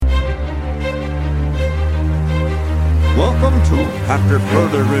after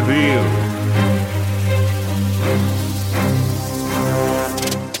further review.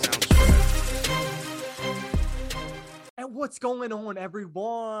 And what's going on,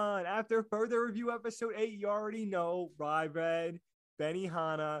 everyone? After further review, episode 8, you already know Rye Red, Benny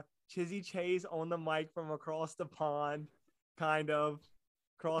Hanna, Chizzy Chase on the mic from across the pond, kind of,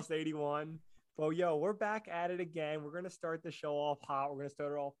 across 81. Well, we're back at it again. We're going to start the show off hot. We're going to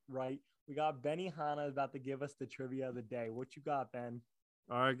start it off right. We got Benny Hanna about to give us the trivia of the day. What you got, Ben?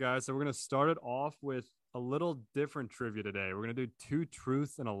 All right, guys. So we're going to start it off with a little different trivia today. We're going to do 2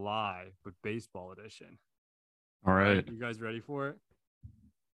 truths and a lie, but baseball edition. All right. You guys ready for it?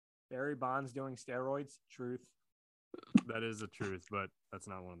 Barry Bonds doing steroids? Truth. That is the truth, but that's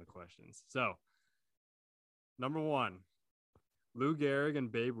not one of the questions. So, number 1. Lou Gehrig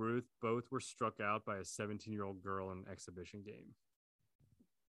and Babe Ruth both were struck out by a 17-year-old girl in an exhibition game.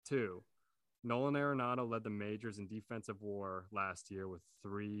 2. Nolan Arenado led the majors in defensive WAR last year with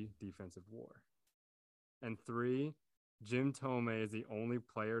 3 defensive WAR. And 3, Jim Thome is the only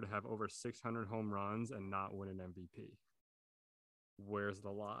player to have over 600 home runs and not win an MVP. Where's the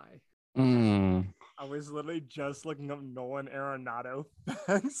lie? I was literally just looking up Nolan Arenado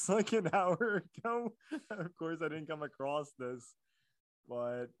facts like an hour ago. Of course, I didn't come across this.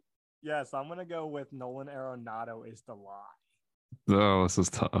 But, yes, I'm going to go with Nolan Arenado is the lie. Oh, this is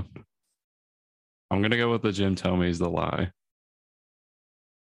tough. I'm going to go with the Jim Thome is the lie.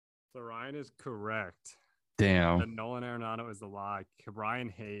 So Ryan is correct. Damn. That Nolan Arenado is the lie. Brian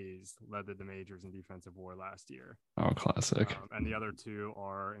Hayes led the majors in defensive WAR last year. Oh, classic. And the other 2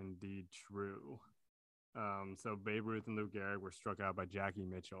 are indeed true. So Babe Ruth and Lou Gehrig were struck out by Jackie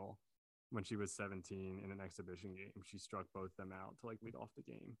Mitchell when she was 17 in an exhibition game. She struck both them out to lead off the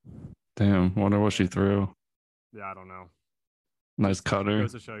game. Damn. Wonder what she threw. Yeah, I don't know. Nice cutter.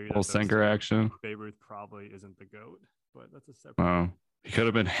 Goes to show you little sinker action. Babe Ruth probably isn't the GOAT, but that's a separate. Oh, he could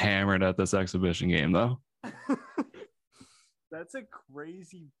have been hammered at this exhibition game though. That's a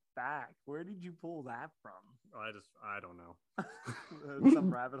crazy fact. Where did you pull that from? I don't know.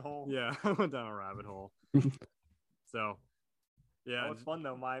 Some rabbit hole. Yeah, I went down a rabbit hole. So, yeah. Oh, it's fun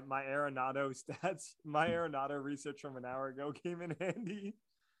though. My Arenado stats, my Arenado research from an hour ago came in handy.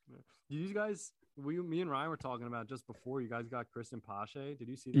 You guys, me and Ryan were talking about just before you guys got Kristen Pache. Did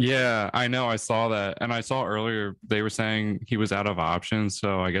you see that? Yeah, I know. I saw that. And I saw earlier they were saying he was out of options.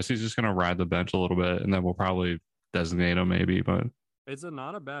 So I guess he's just going to ride the bench a little bit and then we'll probably designate him maybe. But it's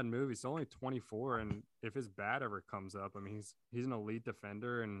not a bad move. He's only 24. And if his bat ever comes up, I mean, he's an elite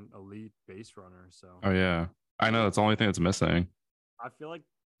defender and elite base runner. So, oh, yeah. I know. That's the only thing that's missing. I feel like,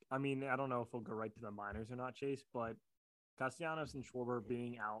 I don't know if he'll go right to the minors or not, Chase, but Castellanos and Schwarber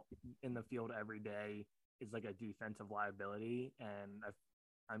being out in the field every day is like a defensive liability. And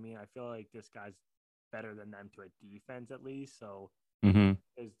I feel like this guy's better than them to a defense at least. So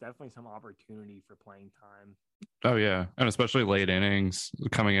there's definitely some opportunity for playing time. Oh, yeah. And especially late innings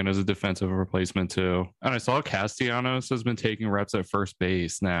coming in as a defensive replacement too. And I saw Castellanos has been taking reps at first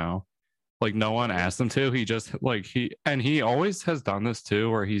base now. Like no one asked him to. He just he always has done this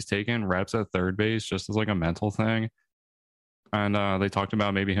too, where he's taken reps at third base just as like a mental thing. And they talked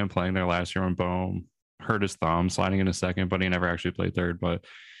about maybe him playing there last year when Bohm hurt his thumb sliding into second, but he never actually played third. But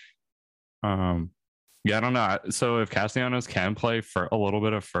yeah, I don't know. So if Castellanos can play for a little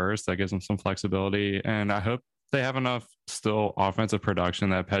bit of first, that gives him some flexibility. And I hope they have enough still offensive production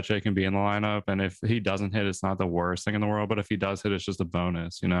that Peche can be in the lineup. And if he doesn't hit, it's not the worst thing in the world. But if he does hit, it's just a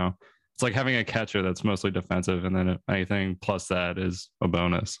bonus, you know? It's like having a catcher that's mostly defensive. And then anything plus that is a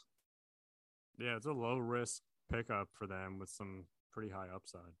bonus. Yeah, it's a low risk pickup for them with some pretty high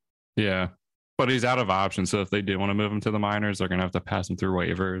upside. Yeah, but he's out of options. So if they do want to move him to the minors, they're going to have to pass him through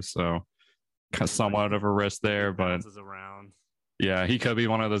waivers. So somewhat of a risk there, but around. Yeah, he could be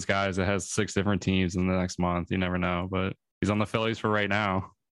one of those guys that has 6 different teams in the next month. You never know, but he's on the Phillies for right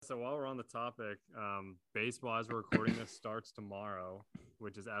now. So while we're on the topic, baseball, as we're recording this, starts tomorrow,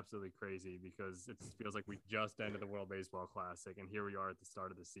 which is absolutely crazy because it feels like we just ended the World Baseball Classic, and here we are at the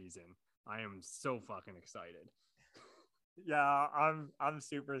start of the season. I am so fucking excited. Yeah, I'm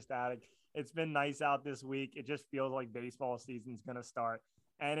super ecstatic. It's been nice out this week. It just feels like baseball season's gonna start,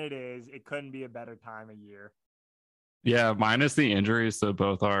 and it is. It couldn't be a better time of year. Yeah, minus the injuries to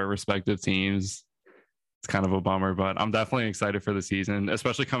both our respective teams. It's kind of a bummer, but I'm definitely excited for the season,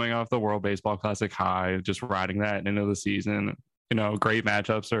 especially coming off the World Baseball Classic high, just riding that into the season. You know, great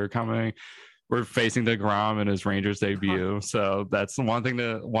matchups are coming. We're facing DeGrom in his Rangers debut. So that's one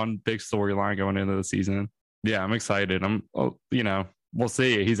big storyline going into the season. Yeah, I'm excited. We'll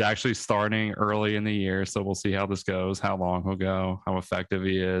see. He's actually starting early in the year. So we'll see how this goes, how long he'll go, how effective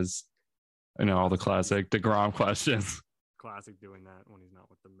he is. All the classic DeGrom questions. classic doing that when he's not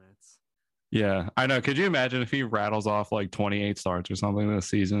with the Mets. Yeah, I know. Could you imagine if he rattles off like 28 starts or something this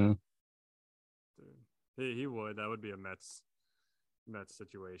season? Dude, he would. That would be a Mets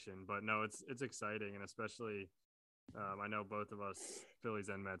situation. But no, it's exciting, and especially I know both of us, Phillies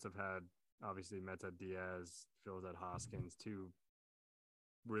and Mets, have had obviously Mets had Diaz, Phillies had Hoskins, two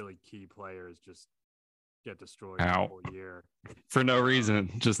really key players just get destroyed the whole year for no reason,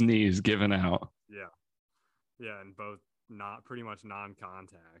 just knees given out. Yeah, and both not pretty much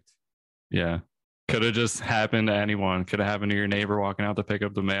non-contact. Yeah. Could have just happened to anyone. Could have happened to your neighbor walking out to pick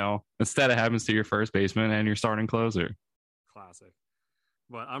up the mail. Instead, it happens to your first baseman and your starting closer. Classic.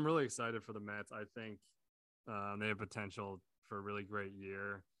 But I'm really excited for the Mets. I think they have potential for a really great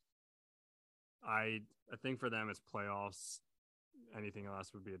year. I think for them, it's playoffs. Anything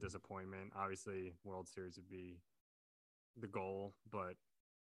else would be a disappointment. Obviously, World Series would be the goal, but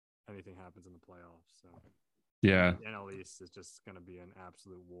anything happens in the playoffs. So yeah, the NL East is just going to be an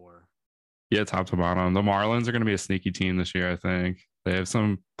absolute war. Yeah, top to bottom. The Marlins are going to be a sneaky team this year, I think. They have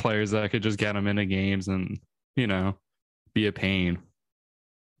some players that could just get them into games and, be a pain.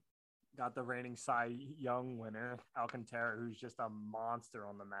 Got the reigning Cy Young winner, Alcantara, who's just a monster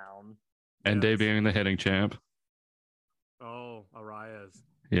on the mound. And debuting the hitting champ. Oh, Arias.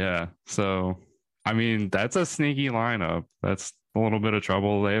 Yeah. So, I mean, that's a sneaky lineup. That's a little bit of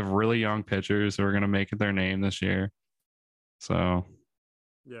trouble. They have really young pitchers who are going to make it their name this year. So,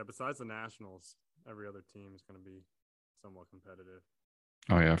 yeah, besides the Nationals, every other team is going to be somewhat competitive.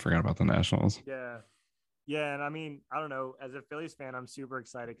 Oh, yeah, I forgot about the Nationals. Yeah, and I mean, I don't know. As a Phillies fan, I'm super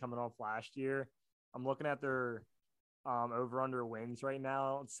excited coming off last year. I'm looking at their over-under wins right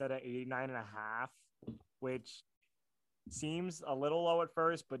now. It's set at 89.5, which seems a little low at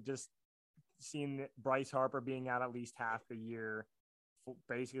first, but just seeing Bryce Harper being out at least half the year,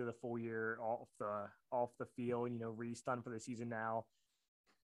 basically the full year off the field, Reese done for the season now.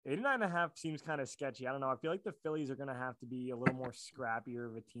 89.5 seems kind of sketchy. I don't know. I feel like the Phillies are going to have to be a little more scrappier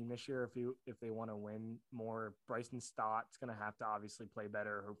of a team this year if they want to win more. Bryson Stott's going to have to obviously play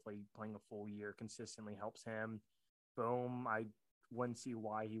better. Hopefully playing a full year consistently helps him. Boom, I wouldn't see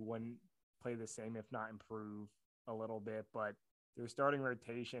why he wouldn't play the same, if not improve a little bit. But their starting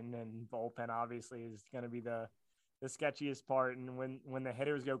rotation and bullpen obviously is going to be the sketchiest part. And when the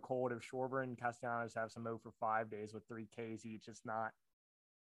hitters go cold, if Schwarber and Castellanos have some 0 for 5 days with 3 Ks each, it's not.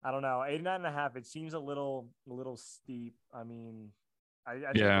 I don't know. 89.5. It seems a little steep. I mean, I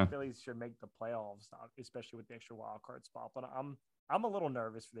think the Phillies should make the playoffs, especially with the extra wild card spot. But I'm a little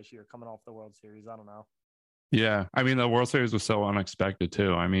nervous for this year coming off the World Series. I don't know. Yeah, I mean, the World Series was so unexpected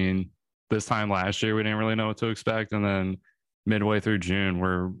too. I mean, this time last year we didn't really know what to expect, and then midway through June,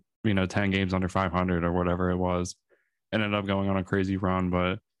 we're 10 games under 500 or whatever it was, and ended up going on a crazy run.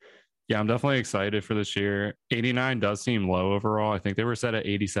 But yeah, I'm definitely excited for this year. 89 does seem low overall. I think they were set at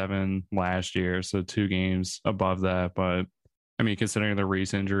 87 last year, so 2 games above that. But I mean, considering the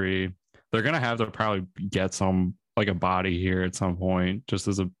Reese injury, they're going to have to probably get some like a body here at some point, just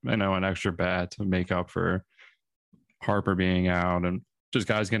as an extra bat to make up for Harper being out and just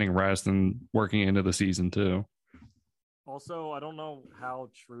guys getting rest and working into the season too. Also, I don't know how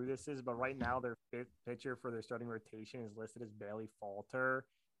true this is, but right now their 5th pitcher for their starting rotation is listed as Bailey Falter.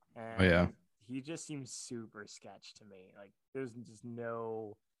 And he just seems super sketch to me. Like there's just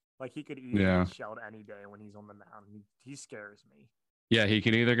no, like he could easily get shelled any day when he's on the mound. He scares me. Yeah, he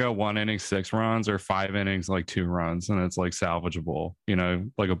can either go 1 inning 6 runs or 5 innings like 2 runs, and it's like salvageable,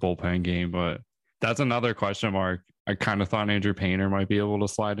 like a bullpen game. But that's another question mark. I kind of thought Andrew Painter might be able to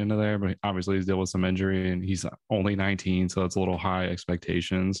slide into there, but obviously he's dealing with some injury and he's only 19, so it's a little high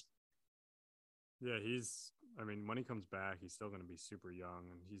expectations. Yeah, when he comes back, he's still going to be super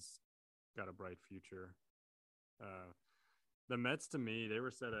young and he's got a bright future. The Mets, to me, they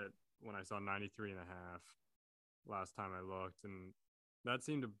were set at, when I saw 93.5 last time I looked, and that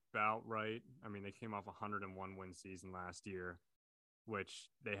seemed about right. I mean, they came off a 101 win season last year, which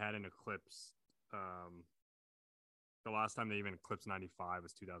they had an eclipse. The last time they even eclipsed 95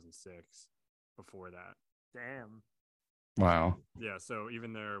 was 2006. Before that. Damn. Wow. Yeah, so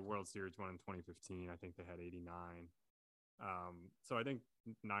even their World Series won in 2015, I think they had 89. So I think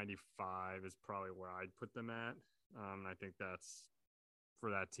 95 is probably where I'd put them at. I think that's,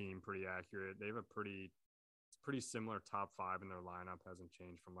 for that team, pretty accurate. They have a pretty similar top 5 in their lineup, hasn't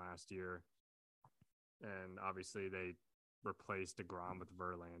changed from last year. And obviously they replaced DeGrom with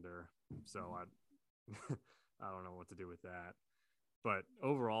Verlander. So I don't know what to do with that. But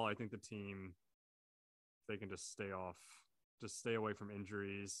overall, I think the team, they can just stay away from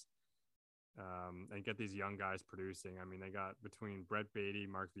injuries, and get these young guys producing. I mean, they got between Brett Beatty,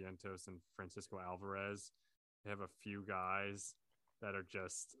 Mark Vientos, and Francisco Alvarez. They have a few guys that are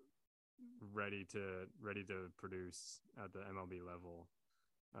just ready to produce at the MLB level.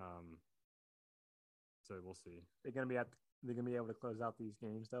 So we'll see. They're gonna be able to close out these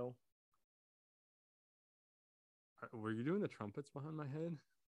games though. Were you doing the trumpets behind my head?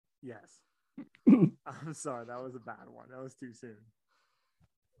 Yes. I'm sorry, that was a bad one. That was too soon.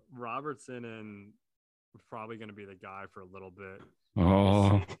 Robertson and probably going to be the guy for a little bit.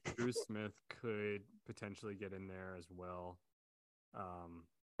 Oh, Drew Smith could potentially get in there as well.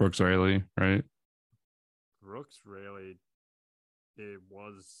 Brooks Raley, right? Brooks Raley, it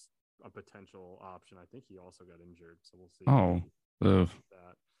was a potential option. I think he also got injured, so we'll see. Oh, that.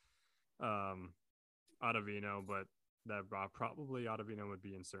 Ottavino, but that probably Ottavino would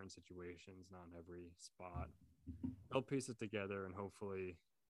be in certain situations, not in every spot. They'll piece it together and hopefully,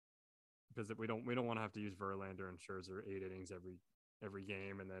 because we don't want to have to use Verlander and Scherzer 8 innings every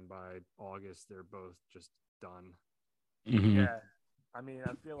game, and then by August they're both just done. Mm-hmm. Yeah, I mean,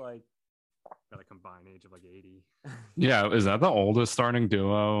 I feel like got a combined age of like 80. Yeah, is that the oldest starting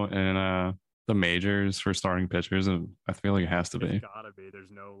duo in the majors for starting pitchers? I feel like it has to be. It's gotta be.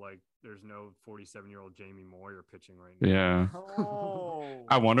 There's no 47-year-old Jamie Moyer pitching right now. Yeah. Oh.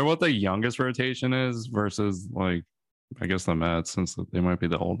 I wonder what the youngest rotation is versus like, I guess the Mets, since they might be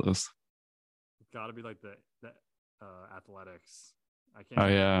the oldest. It's gotta be like the Athletics. I can't. Oh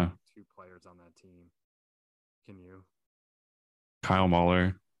yeah. 2 players on that team. Can you? Kyle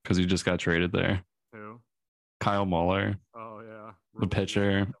Muller, because he just got traded there. Who? Kyle Muller. Oh yeah. The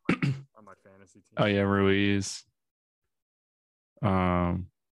pitcher. On my fantasy team. Oh yeah, Ruiz.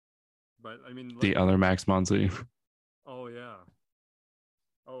 But I mean, the other Max Muncy. Oh yeah.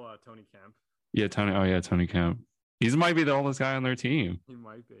 Oh, Tony Kemp. Yeah, Tony. Oh yeah, Tony Kemp. He might be the oldest guy on their team. He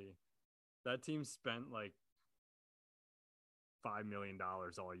might be. That team spent like $5 million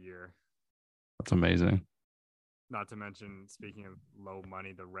all year. That's amazing. Not to mention, speaking of low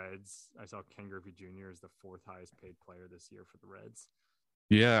money, the Reds. I saw Ken Griffey Jr. is the 4th highest paid player this year for the Reds.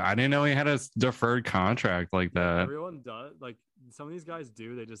 Yeah, I didn't know he had a deferred contract like that. Everyone does. Like some of these guys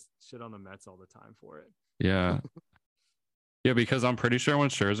do. They just shit on the Mets all the time for it. Yeah. Yeah, because I'm pretty sure when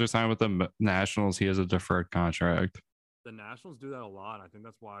Scherzer signed with the Nationals, he has a deferred contract. The Nationals do that a lot. I think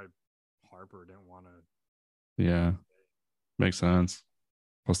that's why Harper didn't want to. Yeah. Makes sense.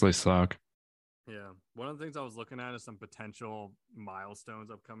 Plus they suck. Yeah. One of the things I was looking at is some potential milestones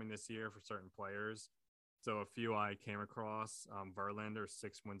upcoming this year for certain players. So a few I came across, Verlander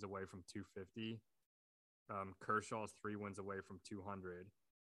 6 wins away from 250. Kershaw is 3 wins away from 200.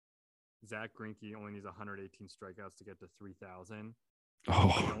 Zach Greinke only needs 118 strikeouts to get to 3,000. Oh,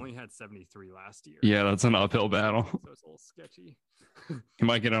 He only had 73 last year. Yeah, that's an uphill battle. So it's a little sketchy. He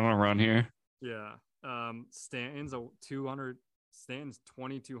might get on a run here. Yeah. Stanton's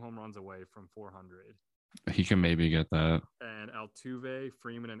 22 home runs away from 400. He can maybe get that. And Altuve,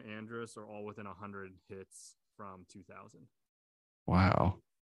 Freeman, and Andrus are all within 100 hits from 2,000. Wow.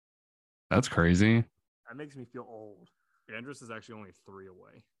 That's crazy. That makes me feel old. Andrus is actually only 3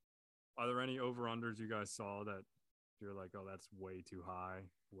 away. Are there any over-unders you guys saw that you're like, oh, that's way too high,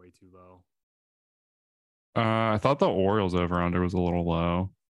 way too low? I thought the Orioles over-under was a little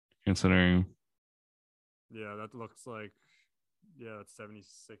low, considering. Yeah, that looks like, that's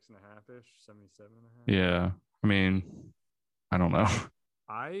 76.5-ish, 77.5. Yeah. I mean, I don't know.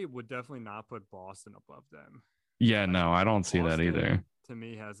 I would definitely not put Boston above them. Yeah, no, I don't see that either. To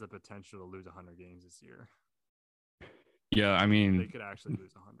me, has the potential to lose 100 games this year. Yeah, I mean, they could actually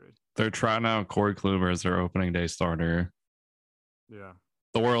lose 100. They're trying out Corey Kluber as their opening day starter. Yeah.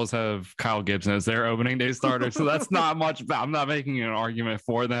 The Orioles have Kyle Gibson as their opening day starter, so that's not much. I'm not making an argument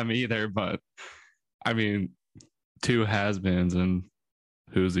for them either, but I mean, 2 has-beens and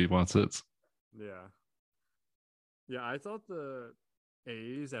who's wants it. Yeah. Yeah, I thought the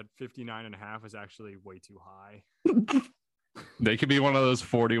A's at 59.5 was actually way too high. They could be one of those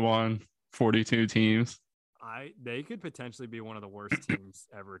 41, 42 teams. They could potentially be one of the worst teams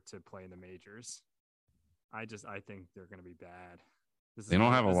ever to play in the majors. I think they're going to be bad. They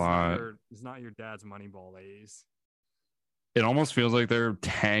don't have a lot. It's not your dad's Moneyball A's. It almost feels like they're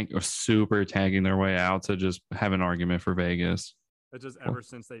super tanking their way out to just have an argument for Vegas. It's just ever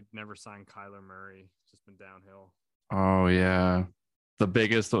since they never signed Kyler Murray, it's just been downhill. Oh, yeah.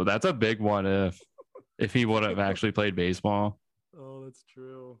 That's a big what if he would have actually played baseball. Oh, that's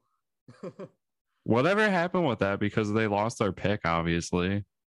true. Whatever happened with that? Because they lost their pick, obviously.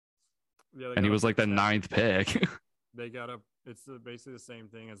 Yeah, and he was like the 9th pick. It's basically the same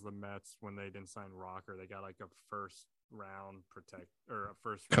thing as the Mets when they didn't sign Rocker. They got like a first round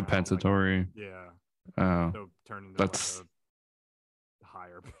compensatory. Like, yeah. So turning that's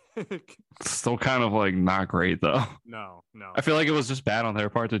higher pick. Still kind of like not great though. No. I feel like it was just bad on their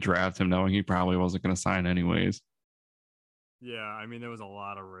part to draft him, knowing he probably wasn't going to sign anyways. Yeah, I mean, there was a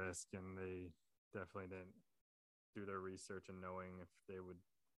lot of risk, and they definitely didn't do their research and knowing if they would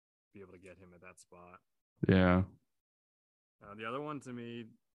be able to get him at that spot. Yeah. The other one to me,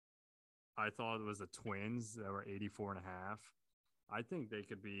 I thought it was the Twins that were 84.5. I think they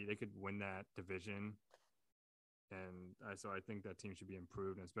could win that division. And so I think that team should be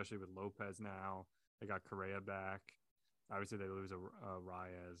improved, and especially with Lopez now. They got Correa back. Obviously, they lose a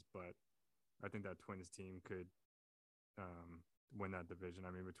Reyes, but I think that Twins team could win that division.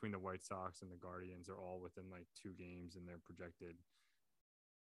 I mean, between the White Sox and the Guardians, they're all within like 2 games, and they're projected.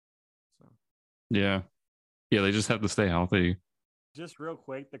 So. Yeah. Yeah, they just have to stay healthy. Just real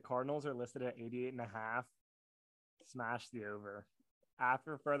quick, the Cardinals are listed at 88.5. Smash the over.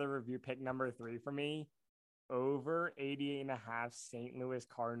 After further review, pick number 3 for me. Over 88.5 St. Louis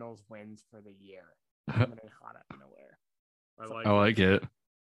Cardinals wins for the year. Coming in hot out of nowhere. I like it.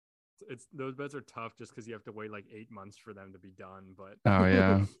 It's those bets are tough just because you have to wait like 8 months for them to be done. But oh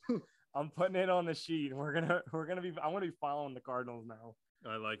yeah, I'm putting it on the sheet. I'm gonna be following the Cardinals now.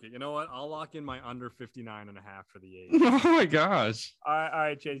 I like it. You know what? I'll lock in my under 59.5 for the 8. Oh my gosh. All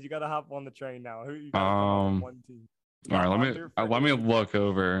right, Chase, you gotta hop on the train now. Who you gotta come up with one team? All right, let me look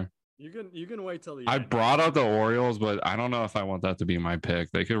over. You can wait till the I end. brought up the Orioles, but I don't know if I want that to be my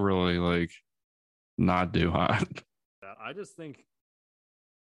pick. They could really like not do hot. I just think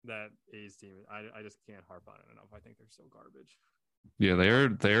that A's team, I just can't harp on it enough. I think they're so garbage. Yeah,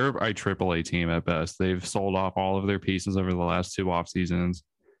 they're a AAA team at best. They've sold off all of their pieces over the last 2 off seasons,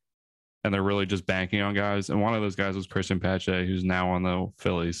 and they're really just banking on guys. And one of those guys was Christian Pache, who's now on the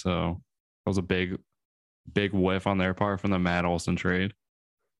Phillies. So that was a big whiff on their part from the Matt Olson trade.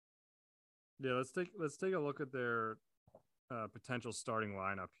 Yeah, let's take a look at their potential starting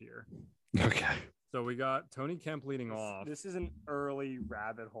lineup here. Okay. So we got Tony Kemp leading off. This is an early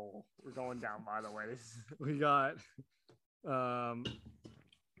rabbit hole we're going down, by the way. We got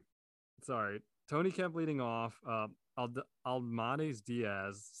Tony Kemp leading off. Almades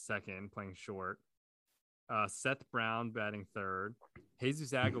Diaz second, playing short. Seth Brown batting third.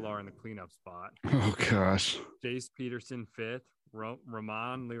 Jesus Aguilar in the cleanup spot. Oh gosh. Jace Peterson fifth.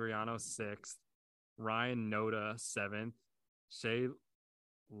 Ramon Liriano sixth. Ryan Noda seventh. Shea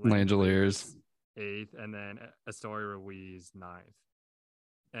Langeliers eighth, and then Estoy Ruiz ninth.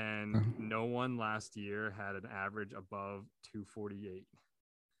 And no one last year had an average above 248.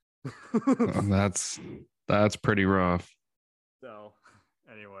 That's pretty rough. So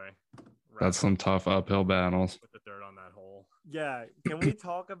anyway, that's some tough uphill battles. Put the dirt on that hole. Yeah, can we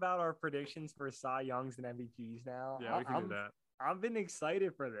talk about our predictions for Cy Youngs and MVPs now? Yeah, we can do that. I've been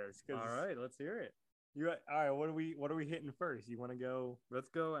excited for this. All right, let's hear it. All right, what are we hitting first? You want to go? Let's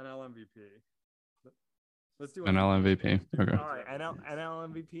go NL MVP. Let's do NL MVP. Okay. All right, NL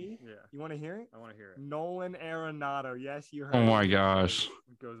MVP. Yeah. You want to hear it? I want to hear it. Nolan Arenado. Yes, you heard. Oh my gosh.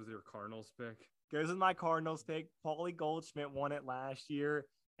 It goes with your Cardinals pick. Goes with my Cardinals pick. Paulie Goldschmidt won it last year,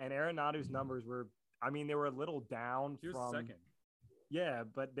 and Arenado's numbers were, they were a little down. He was second. Yeah,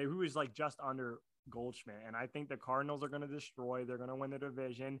 but he was like just under Goldschmidt, and I think the Cardinals are going to destroy. They're going to win the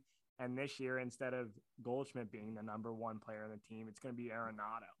division, and this year, instead of Goldschmidt being the number 1 player on the team, it's going to be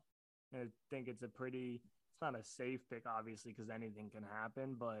Arenado. And I think it's it's not a safe pick, obviously, because anything can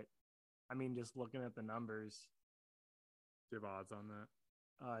happen, but just looking at the numbers. Do you have odds on that?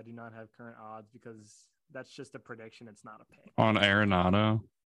 I do not have current odds because that's just a prediction. It's not a pick. On Arenado?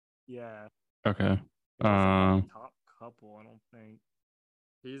 Yeah. Okay. Top couple, I don't think.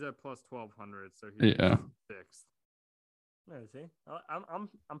 He's at plus 1,200, so he's sixth. Yeah, see,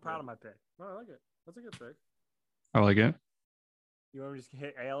 I'm proud of my pick. Oh, I like it. That's a good pick. I like it. You want me to just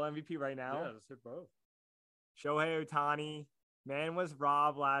hit AL MVP right now? Yeah, just hit both. Shohei Ohtani, man, was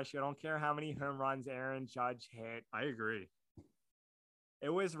robbed last year. I don't care how many home runs Aaron Judge hit. I agree. It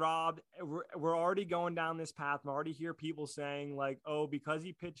was robbed. We're already going down this path. I already hear people saying, like, oh, because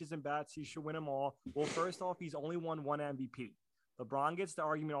he pitches and bats, he should win them all. Well, first off, he's only won 1 MVP. LeBron gets the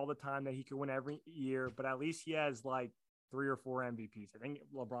argument all the time that he could win every year, but at least he has like 3 or 4 MVPs. I think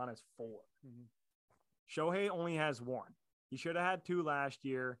LeBron has 4. Mm-hmm. Shohei only has 1. He should have had 2 last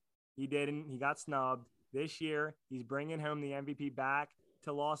year. He didn't. He got snubbed. This year, he's bringing home the MVP back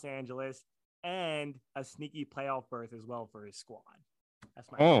to Los Angeles and a sneaky playoff berth as well for his squad. That's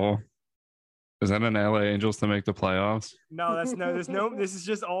my pick. Is that an LA Angels to make the playoffs? No, this is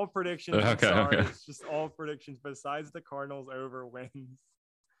just all predictions. Okay. It's just all predictions besides the Cardinals over wins.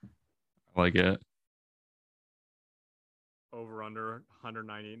 I like it. Over under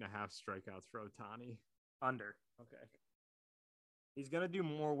 198.5 strikeouts for Ohtani. Under. Okay. He's gonna do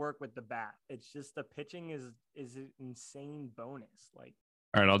more work with the bat. It's just the pitching is an insane bonus. Like,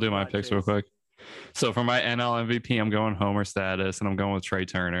 All right, I'll do my picks real quick. So for my NL MVP, I'm going Homer status, and I'm going with Trey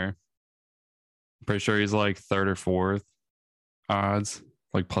Turner. Pretty sure he's like third or fourth odds,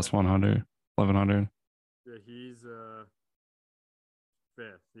 like plus 100, 1100. Yeah, he's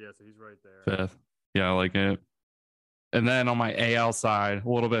fifth. Yeah, so he's right there. Fifth. Yeah, I like it. And then on my AL side, a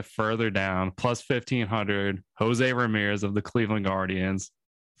little bit further down, plus 1500, Jose Ramirez of the Cleveland Guardians.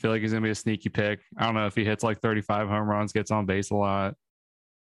 I feel like he's going to be a sneaky pick. I don't know if he hits like 35 home runs, gets on base a lot.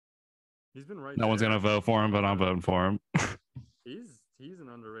 He's been right No one's going to vote for him, but I'm voting for him. He's an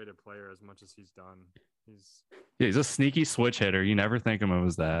underrated player as much as he's done. He's a sneaky switch hitter. You never think of him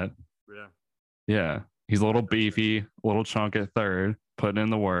as that. Yeah. Yeah. He's a little beefy, a little chunk at third, putting in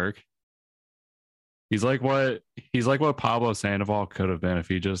the work. He's like what Pablo Sandoval could have been if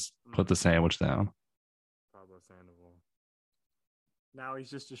he just put the sandwich down. Pablo Sandoval. Now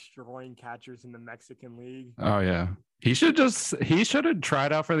he's just destroying catchers in the Mexican League. Oh yeah. He should have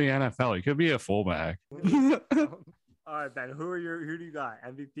tried out for the NFL. He could be a fullback. All right, Ben. Who do you got?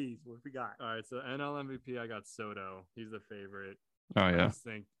 MVPs. What we got? All right, so NL MVP, I got Soto. He's the favorite. Oh yeah. I just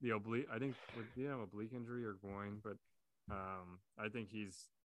think the oblique. I think did he have oblique injury or groin? But I think he's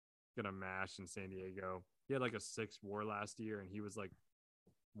gonna mash in San Diego. He had like a 6 WAR last year, and he was like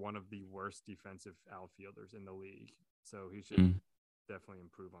one of the worst defensive outfielders in the league. So he should definitely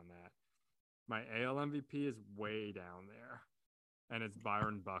improve on that. My AL MVP is way down there, and it's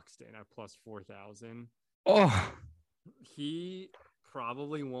Byron Buxton at plus 4,000. Oh, he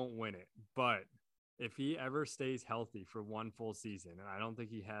probably won't win it, but if he ever stays healthy for one full season, and I don't think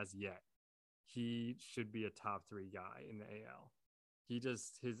he has yet, he should be a top 3 guy in the AL.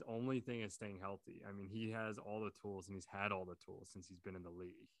 His only thing is staying healthy. I mean, he has all the tools, and he's had all the tools since he's been in the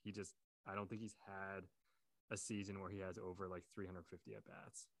league. I don't think he's had a season where he has over like 350 at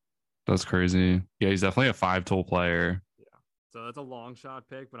bats. That's crazy. Yeah, he's definitely a 5-tool player. Yeah. So that's a long shot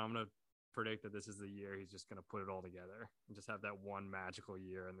pick, but I'm going to predict that this is the year he's just going to put it all together and just have that one magical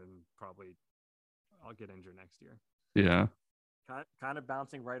year, and then probably I'll get injured next year. Yeah. Kind of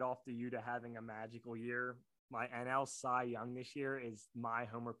bouncing right off to you to having a magical year. My NL Cy Young this year is my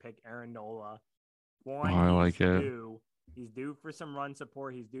homer pick, Aaron Nola. I like it. He's due for some run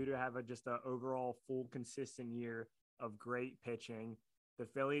support. He's due to have just an overall full consistent year of great pitching. The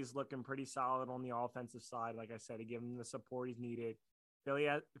Phillies looking pretty solid on the offensive side. Like I said, to give him the support he's needed.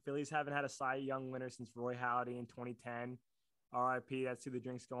 Phillies haven't had a Cy Young winner since Roy Halladay in 2010. RIP. That's who the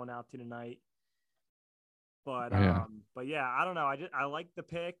drink's going out to tonight. But yeah, I don't know. I like the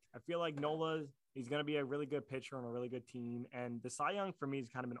pick. I feel like he's going to be a really good pitcher on a really good team. And the Cy Young for me has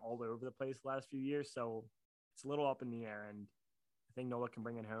kind of been all over the place the last few years. So it's a little up in the air. And I think Nola can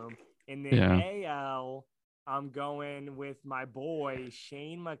bring it home. In the AL, I'm going with my boy,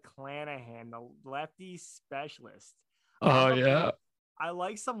 Shane McClanahan, the lefty specialist. Oh, yeah. I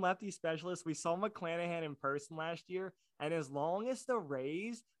like some lefty specialists. We saw McClanahan in person last year, and as long as the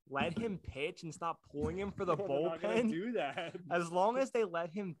Rays let him pitch and stop pulling him for the bullpen, do that. As long as they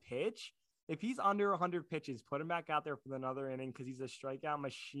let him pitch, if he's under 100 pitches, put him back out there for another inning because he's a strikeout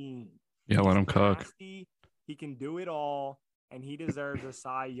machine. Yeah, let him cook. He can do it all, and he deserves a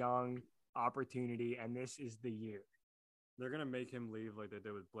Cy Young opportunity, and this is the year. They're going to make him leave like they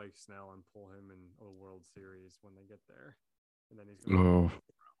did with Blake Snell and pull him in a World Series when they get there. And then he's going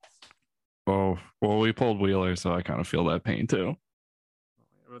to well, we pulled Wheeler, so I kind of feel that pain too.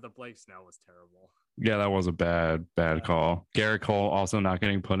 But the Blake Snell was terrible. Yeah, that was a bad call. Garrett Cole also not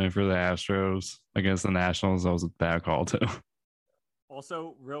getting put in for the Astros against the Nationals. That was a bad call too.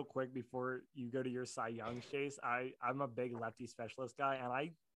 Also, real quick before you go to your Cy Young, Chase, I'm a big lefty specialist guy, and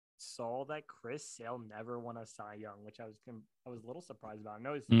I saw that Chris Sale never won a Cy Young, which I was a little surprised about. I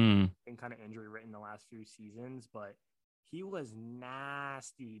know he's been kind of injury ridden the last few seasons, but he was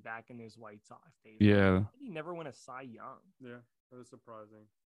nasty back in his White Sox days. Yeah. He never won a Cy Young. Yeah, that was surprising.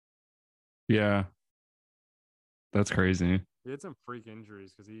 Yeah. That's crazy. He had some freak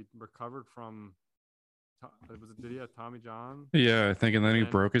injuries because he recovered from did he have Tommy John? Yeah, I think, and then he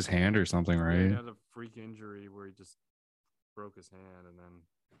broke his hand or something, right? He had a freak injury where he just broke his hand, and then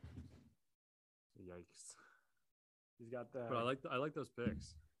yikes. He's got the. But I like those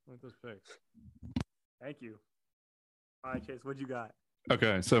picks. Thank you. All right, Chase, what you got?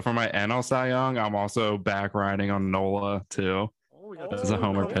 Okay, so for my NL Cy Young, I'm also back riding on Nola too. This is a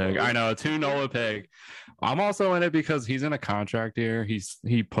homer pick. I know, 2 Nola pick. I'm also in it because he's in a contract here.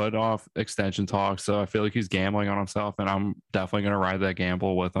 He put off extension talks, so I feel like he's gambling on himself, and I'm definitely going to ride that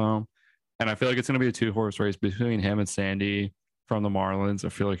gamble with him. And I feel like it's going to be a 2-horse race between him and Sandy from the Marlins. I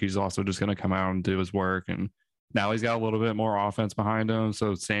feel like he's also just going to come out and do his work and Now he's got a little bit more offense behind him.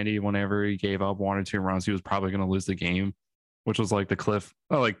 So Sandy, whenever he gave up 1 or 2 runs, he was probably going to lose the game, which was like the cliff.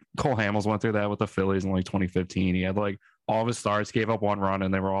 Like Cole Hamels went through that with the Phillies in like 2015. He had like all of his starts, gave up 1 run,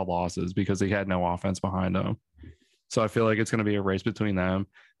 and they were all losses because he had no offense behind him. So I feel like it's going to be a race between them.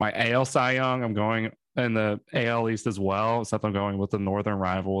 My AL Cy Young, I'm going in the AL East as well, except I'm going with the northern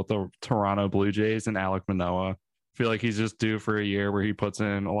rival with the Toronto Blue Jays and Alek Manoah. I feel like he's just due for a year where he puts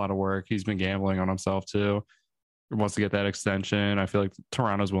in a lot of work. He's been gambling on himself too. He wants to get that extension. I feel like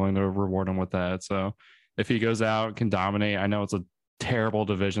Toronto's willing to reward him with that. So if he goes out, can dominate. I know it's a terrible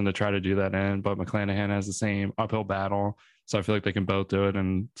division to try to do that in, but McClanahan has the same uphill battle. So I feel like they can both do it,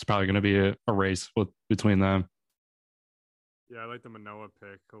 and it's probably going to be a race between them. Yeah, I like the Manoa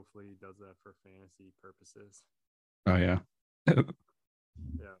pick. Hopefully he does that for fantasy purposes. Oh, yeah.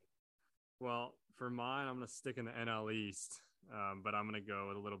 Yeah. Well, for mine, I'm going to stick in the NL East, but I'm going to go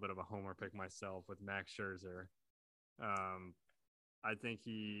with a little bit of a homer pick myself with Max Scherzer. I think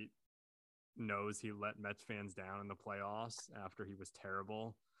he knows he let Mets fans down in the playoffs after he was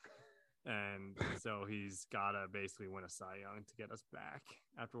terrible. And so he's got to basically win a Cy Young to get us back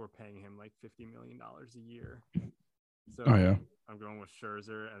after we're paying him like $50 million a year. So I'm going with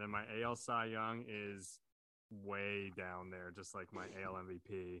Scherzer. And then my AL Cy Young is way down there, just like my AL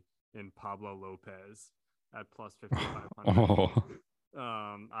MVP in Pablo Lopez at plus 5,500.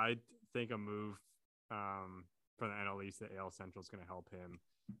 I think a move for the NL East, the AL Central is going to help him.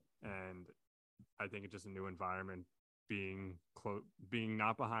 And I think it's just a new environment, being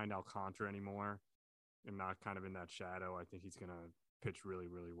not behind Alcantara anymore and not kind of in that shadow. I think he's going to pitch really,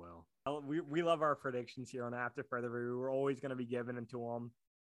 really well. We love our predictions here on After Further Review. We're always going to be giving them to them.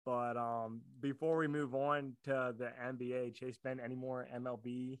 But before we move on to the NBA, Chase, Ben, any more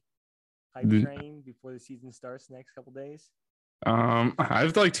MLB hype train before the season starts the next couple days? I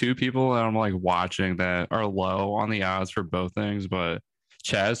have like 2 people that I'm like watching that are low on the odds for both things, but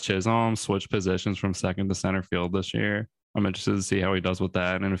Chaz Chisholm switched positions from second to center field this year. I'm interested to see how he does with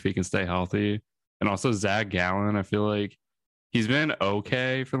that and if he can stay healthy. And also Zach Gallen, I feel like he's been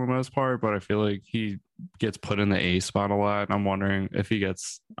okay for the most part, but I feel like he gets put in the A spot a lot. And I'm wondering if he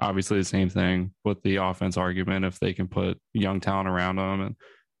gets obviously the same thing with the offense argument, if they can put young talent around him and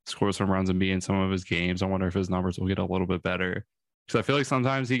score some runs and be in some of his games. I wonder if his numbers will get a little bit better. Because I feel like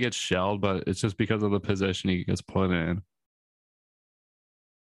sometimes he gets shelled, but it's just because of the position he gets put in.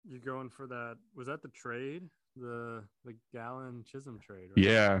 You're going for that? Was that the trade? The Gallen Chisholm trade,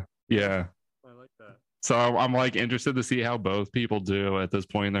 right? Yeah. I like that. So I'm like interested to see how both people do at this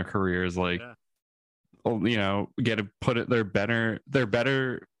point in their careers. Like, you know, they're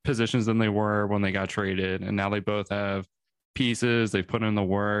better positions than they were when they got traded, and now they both have pieces. They've put in the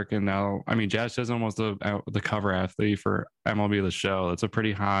work, and now I mean, Jazz Chisholm was the cover athlete for MLB The Show. That's a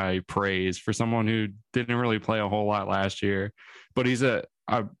pretty high praise for someone who didn't really play a whole lot last year, but he's a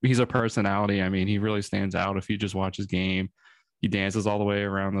personality. I mean, he really stands out if you just watch his game. He dances all the way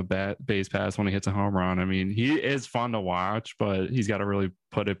around the base pass when he hits a home run. I mean, he is fun to watch, but he's got to really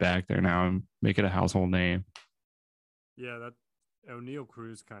put it back there now and make it a household name. Yeah, that O'Neal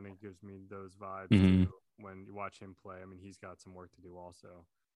Cruz kind of gives me those vibes too when you watch him play. I mean, he's got some work to do also,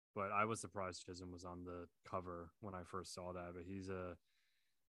 but I was surprised Chisholm was on the cover when I first saw that. But he's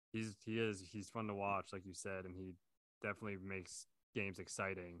fun to watch, like you said, and he definitely makes games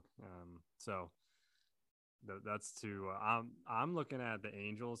exciting. So that's I'm looking at the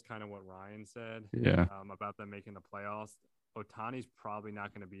Angels, kind of what Ryan said about them making the playoffs. Ohtani's probably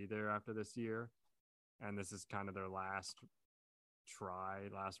not going to be there after this year, and this is kind of their last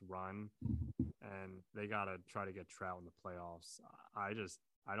run, and they got to try to get Trout in the playoffs.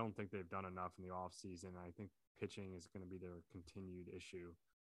 I don't think they've done enough in the offseason. I think pitching is going to be their continued issue,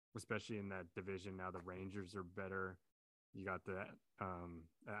 especially in that division. Now the Rangers are better. You got the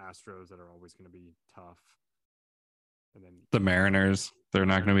Astros that are always going to be tough. And then the Mariners, they're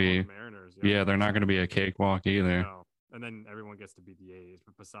not going to be Mariners. Yeah, they're not going to be a cakewalk either. No. And then everyone gets to beat the A's.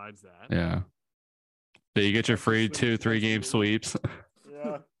 But besides that, but you get your free 2-3 game sweeps.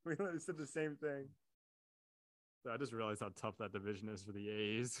 Yeah, we said the same thing. So I just realized how tough that division is for the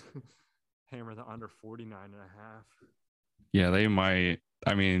A's. Hammer the under 49.5. Yeah, they might.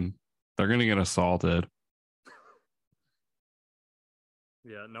 I mean, they're going to get assaulted.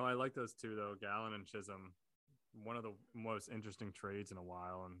 Yeah, no, I like those two though, Gallen and Chisholm. One of the most interesting trades in a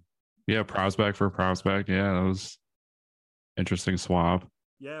while, and yeah, prospect for prospect. Yeah, that was interesting swap.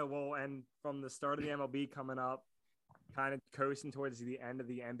 Yeah, well, and from the start of the MLB coming up, kind of coasting towards the end of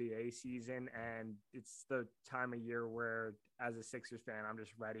the NBA season, and it's the time of year where, as a Sixers fan, I'm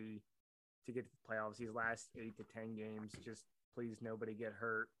just ready to get to the playoffs. These last 8 to 10 games, just please nobody get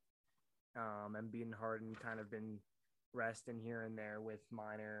hurt. Embiid and Harden kind of been resting here and there with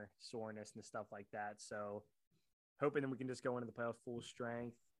minor soreness and stuff like that. So hoping that we can just go into the playoff full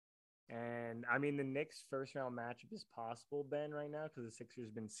strength. And I mean, the Knicks first round matchup is possible, Ben, right now, because the Sixers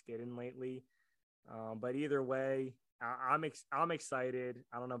been skidding lately. But either way, I'm excited.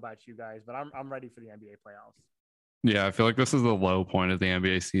 I don't know about you guys, but I'm ready for the NBA playoffs. Yeah, I feel like this is the low point of the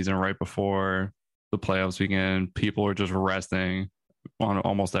NBA season right before the playoffs begin. People are just resting on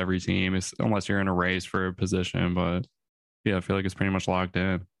almost every team, unless you're in a race for a position. But yeah, I feel like it's pretty much locked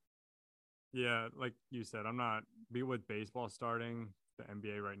in. Yeah, like you said, I'm not with baseball starting. The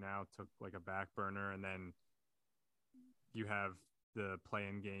NBA right now took like a back burner, and then you have the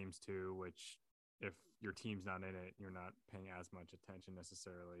play-in games too, which if your team's not in it, you're not paying as much attention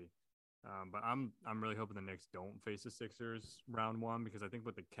necessarily. But I'm really hoping the Knicks don't face the Sixers round one, because I think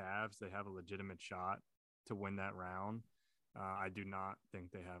with the Cavs, they have a legitimate shot to win that round. I do not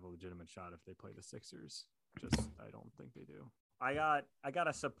think they have a legitimate shot if they play the Sixers. I don't think they do. I got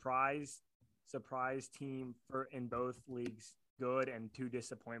a surprise team in both leagues, good, and two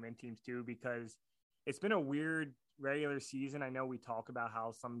disappointment teams too, because it's been a weird regular season. I know we talk about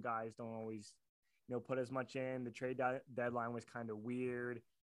how some guys don't always, put as much in. The trade deadline was kind of weird.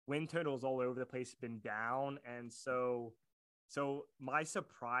 Win totals all over the place have been down, and so my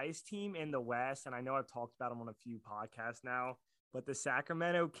surprise team in the West, and I know I've talked about them on a few podcasts now, but the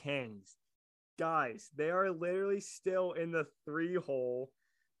Sacramento Kings, guys, they are literally still in the 3-hole.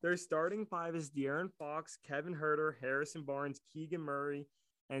 Their starting five is De'Aaron Fox, Kevin Huerter, Harrison Barnes, Keegan Murray,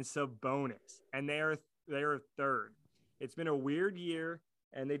 and Sabonis, and they are third. It's been a weird year,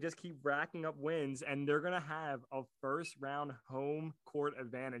 and they just keep racking up wins, and they're going to have a first-round home court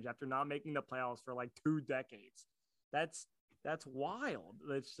advantage after not making the playoffs for like 2 decades. That's wild.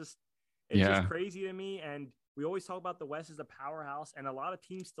 It's just crazy to me, and we always talk about the West as a powerhouse, and a lot of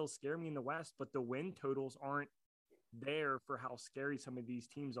teams still scare me in the West, but the win totals aren't there for how scary some of these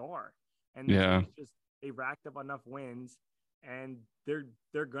teams are. And they racked up enough wins, and they're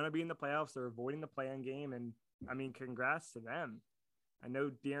going to be in the playoffs. They're avoiding the play-in game, and I mean, congrats to them. I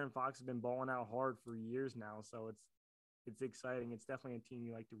know De'Aaron Fox has been balling out hard for years now, so it's exciting. It's definitely a team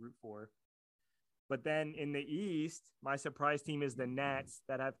you like to root for. But then in the East, my surprise team is the Nets,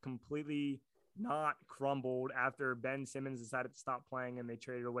 that have completely not crumbled after Ben Simmons decided to stop playing and they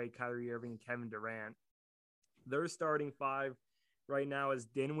traded away Kyrie Irving and Kevin Durant. Their starting five right now is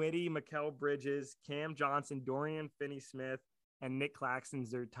Dinwiddie, Mikal Bridges, Cam Johnson, Dorian Finney-Smith, and Nick Claxton's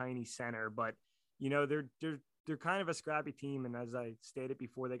their tiny center. But, they're kind of a scrappy team, and as I stated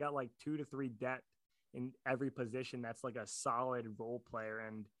before, they got like 2 to 3 depth in every position. That's like a solid role player,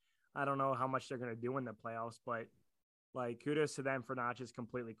 and I don't know how much they're going to do in the playoffs, but like kudos to them for not just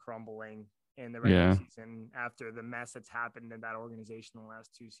completely crumbling in the regular season after the mess that's happened in that organization in the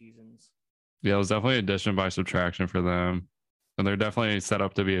last 2 seasons. Yeah, it was definitely addition by subtraction for them, and they're definitely set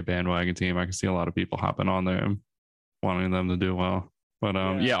up to be a bandwagon team. I can see a lot of people hopping on them, wanting them to do well. But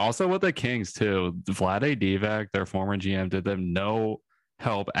also with the Kings too, Vlade Divac, their former GM, did them no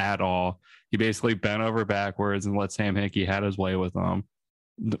help at all. He basically bent over backwards and let Sam Hinkie had his way with them.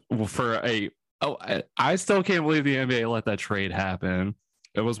 I still can't believe the NBA let that trade happen.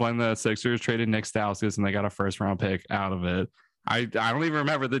 It was when the Sixers traded Nick Stauskas and they got a first-round pick out of it. I don't even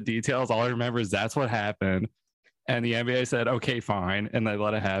remember the details. All I remember is that's what happened. And the NBA said, okay, fine. And they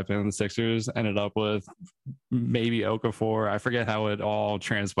let it happen. The Sixers ended up with maybe Okafor. I forget how it all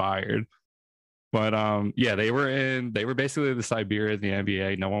transpired. But they were basically the Siberia of the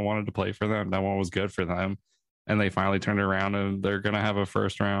NBA. No one wanted to play for them. No one was good for them. And they finally turned it around, and they're going to have a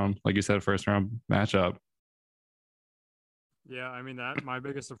first round matchup. Yeah, I mean, that my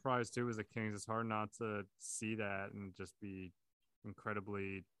biggest surprise too is the Kings. It's hard not to see that and just be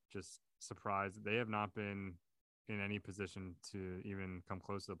incredibly just surprised. They have not been in any position to even come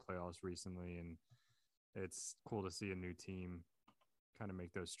close to the playoffs recently, and it's cool to see a new team kind of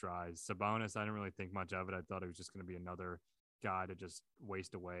make those strides. Sabonis, I didn't really think much of it. I thought it was just going to be another guy to just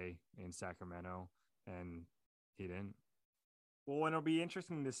waste away in Sacramento, and he didn't. Well, and it'll be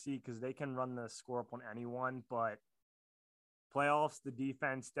interesting to see because they can run the score up on anyone, but playoffs, the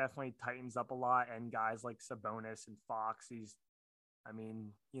defense definitely tightens up a lot, and guys like Sabonis and Fox, they're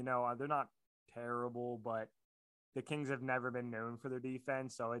not terrible, but the Kings have never been known for their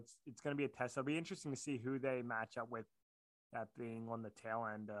defense, so it's going to be a test. It'll be interesting to see who they match up with, that being on the tail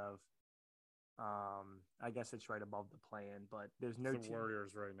end of, I guess it's right above the play-in, but there's no team.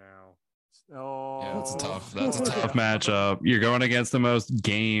 Warriors right now. Oh, yeah, that's a tough matchup. You're going against the most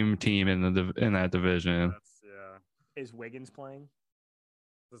game team in that division. Is Wiggins playing?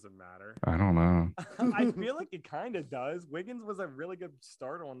 Does it matter? I don't know. I feel like it kind of does. Wiggins was a really good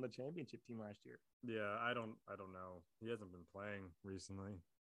starter on the championship team last year. Yeah, I don't know. He hasn't been playing recently.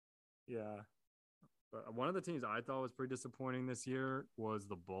 Yeah. But one of the teams I thought was pretty disappointing this year was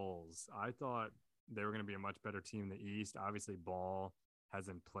the Bulls. I thought they were going to be a much better team in the East. Obviously, Ball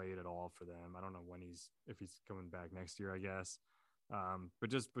hasn't played at all for them. I don't know if he's coming back next year, I guess. But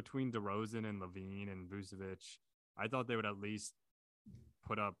just between DeRozan and Levine and Vucevic, I thought they would at least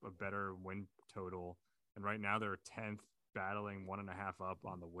put up a better win total. And right now they're 10th, battling 1.5 up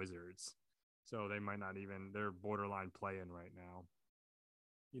on the Wizards. So they might not even, they're borderline playing right now.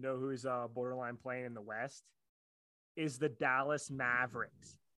 You know who's borderline playing in the West? Is the Dallas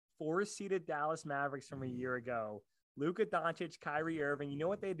Mavericks. 4-seeded Dallas Mavericks from a year ago. Luka Doncic, Kyrie Irving. You know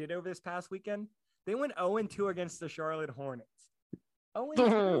what they did over this past weekend? They went 0-2 against the Charlotte Hornets.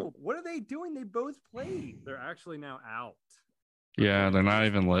 0-2. What are they doing? They both played. They're actually now out. Yeah, they're not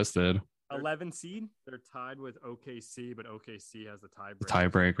even listed. 11 seed. They're tied with OKC, but OKC has the tiebreaker.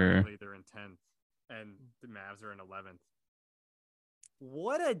 Tiebreaker. They're in 10th, and the Mavs are in 11th.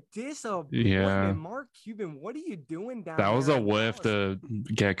 What a disappointment. Yeah. Mark Cuban, what are you doing down That there? was a whiff to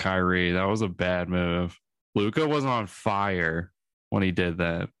get Kyrie. That was a bad move. Luka was on fire when he did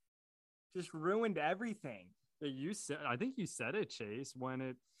that. Just ruined everything. I think you said it, Chase, when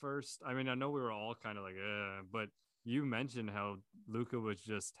it first. I mean, I know we were all kind of like, but you mentioned how Luka was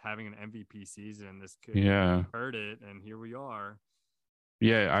just having an MVP season, and this could hurt it, and here we are.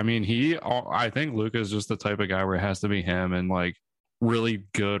 Yeah, I mean, I think Luka is just the type of guy where it has to be him and like really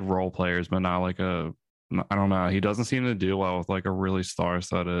good role players, but not like I don't know. He doesn't seem to do well with like a really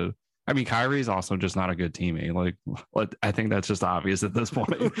star-studded. I mean, Kyrie's also just not a good teammate. Like, I think that's just obvious at this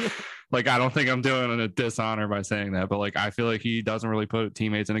point. Like, I don't think I'm doing a dishonor by saying that, but like, I feel like he doesn't really put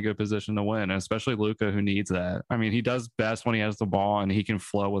teammates in a good position to win, especially Luka, who needs that. I mean, he does best when he has the ball and he can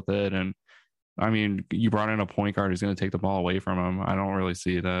flow with it. And I mean, you brought in a point guard who's going to take the ball away from him. I don't really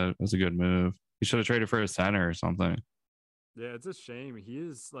see that as a good move. He should have traded for a center or something. Yeah, it's a shame. He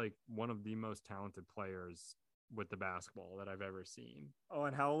is like one of the most talented players with the basketball that I've ever seen. Oh,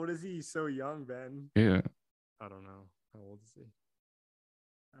 and how old is he? He's so young, Ben. Yeah. I don't know. How old is he?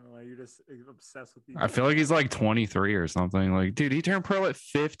 I don't know. You're just obsessed with these. I feel like he's like 23 or something. Like, dude, he turned pro at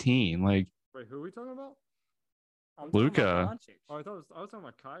 15. Like, wait, who are we talking about? Luka. Oh, I was talking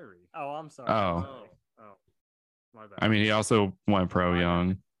about Kyrie. Oh, I'm sorry. Oh, my bad. I mean, he also went pro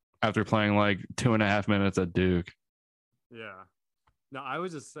young after playing like 2.5 minutes at Duke. Yeah. No, I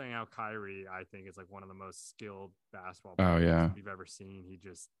was just saying how Kyrie, I think, is like one of the most skilled basketball players we've ever seen.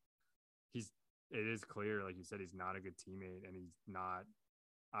 It is clear, like you said, he's not a good teammate, and he's not.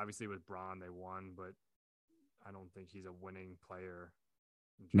 Obviously, with Bron, they won, but I don't think he's a winning player.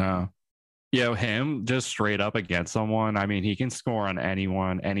 No. Yeah, him just straight up against someone. I mean, he can score on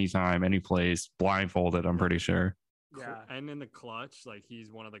anyone, anytime, any place, blindfolded, I'm pretty sure. Yeah. And in the clutch, like,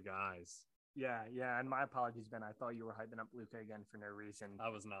 he's one of the guys. Yeah. And my apologies, Ben. I thought you were hyping up Luka again for no reason. I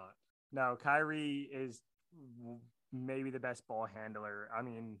was not. No, Kyrie is maybe the best ball handler. I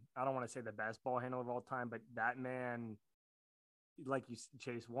mean, I don't want to say the best ball handler of all time, but that man, like you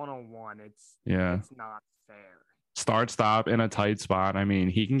Chase, one-on-one, it's not fair. Start, stop in a tight spot. I mean,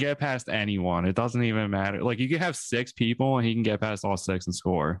 he can get past anyone. It doesn't even matter. Like, you can have 6 people and he can get past all 6 and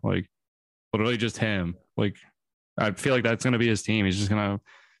score. Like, literally just him. Like, I feel like that's going to be his team. He's going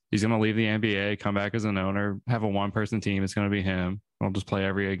to leave the NBA, come back as an owner, have a one-person team. It's going to be him. He'll just play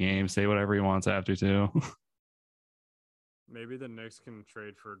every game, say whatever he wants after too. Maybe the Knicks can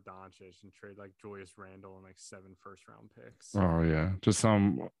trade for Doncic and trade like Julius Randle and like 7 first-round picks. Oh yeah, just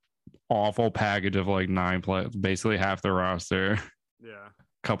some awful package of like 9 players, basically half the roster. Yeah,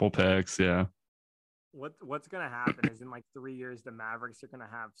 couple picks. Yeah. What's gonna happen is in like 3 years, the Mavericks are gonna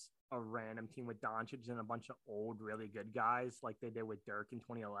have a random team with Doncic and a bunch of old, really good guys, like they did with Dirk in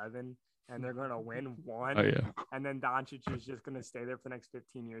 2011, and they're gonna win one. Oh yeah. And then Doncic is just gonna stay there for the next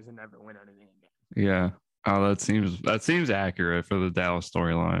 15 years and never win anything again. Yeah. Oh, that seems accurate for the Dallas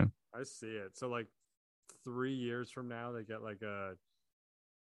storyline. I see it. So like 3 years from now, they get like a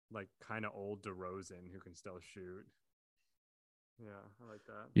kind of old DeRozan who can still shoot. Yeah, I like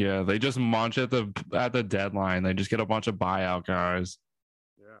that. Yeah, they just munch at the deadline. They just get a bunch of buyout guys.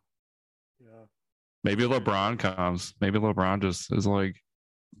 Yeah. Maybe LeBron comes. Maybe LeBron just is like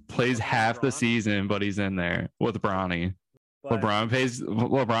plays half the season, but he's in there with Bronny. But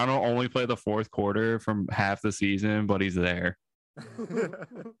LeBron will only play the fourth quarter from half the season, but he's there. Dude,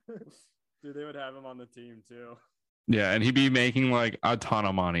 they would have him on the team too. Yeah, and he'd be making like a ton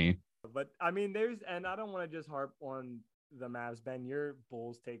of money. But I mean, and I don't want to just harp on the Mavs, Ben. Your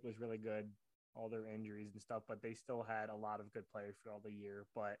Bulls take was really good. all their injuries and stuff, but they still had a lot of good players throughout the year.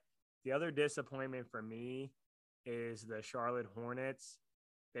 But the other disappointment for me is the Charlotte Hornets.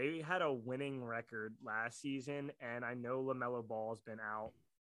 They had a winning record last season, and I know LaMelo Ball's been out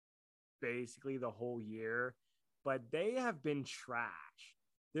basically the whole year, but they have been trash.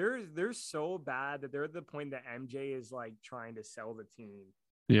 They're so bad that they're at the point that MJ is like trying to sell the team.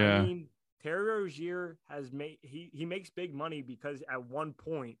 Yeah. I mean, Terry Rozier has made he makes big money because at one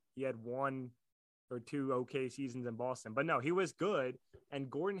point he had 1 or 2 okay seasons in Boston. But no, he was good. And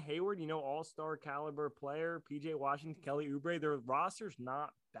Gordon Hayward, all-star caliber player, PJ Washington, Kelly Oubre, their roster's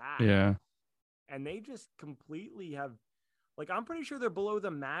not bad. Yeah. And they just completely have, like, I'm pretty sure they're below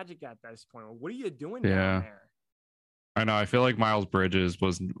the Magic at this point. What are you doing down there? I know. I feel like Miles Bridges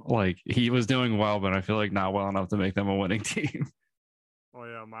was like, he was doing well, but I feel like not well enough to make them a winning team. Oh,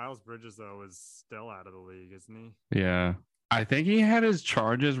 yeah. Miles Bridges, though, is still out of the league, isn't he? Yeah. I think he had his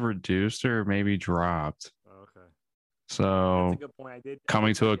charges reduced or maybe dropped. Oh, okay. So That's a good point.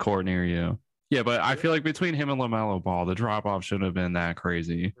 coming to a court near you. Yeah, but I feel like between him and LaMelo Ball, the drop off shouldn't have been that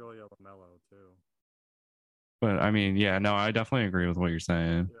crazy. Really, LaMelo, too. But I mean, yeah, no, I definitely agree with what you're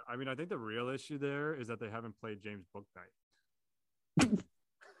saying. Yeah, I mean, I think the real issue there is that they haven't played James Bouknight.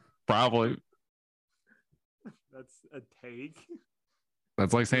 Probably. That's a take.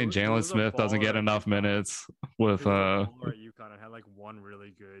 That's like saying Jalen Smith doesn't get enough minutes with at UConn and had like one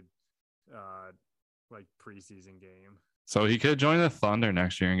really good like preseason game. So he could join the Thunder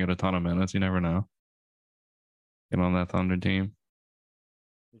next year and get a ton of minutes. You never know. Get on that Thunder team.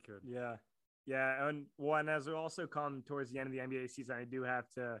 He could. Yeah. And as we also come towards the end of the NBA season, I do have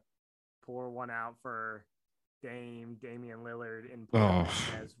to pour one out for Damian Lillard in Portland,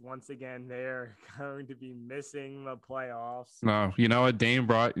 as once again they're going to be missing the playoffs. No, you know what? Dame,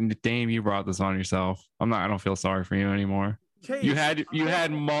 you brought this on yourself. I don't feel sorry for you anymore. Chase, you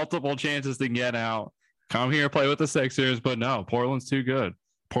had multiple chances to get out. Come here, play with the Sixers, but no, Portland's too good.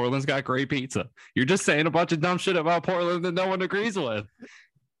 Portland's got great pizza. You're just saying a bunch of dumb shit about Portland that no one agrees with.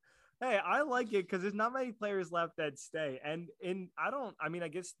 Hey, I like it because there's not many players left that stay. And I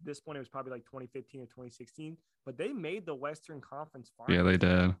guess at this point it was probably like 2015 or 2016, but they made the Western Conference Finals. Yeah, they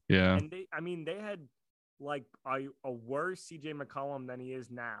did. Yeah. And they had like a worse CJ McCollum than he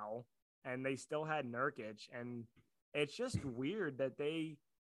is now, and they still had Nurkic. And it's just weird that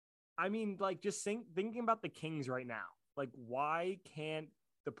just thinking about the Kings right now, like, why can't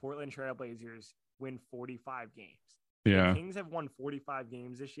the Portland Trailblazers win 45 games? Yeah. The Kings have won 45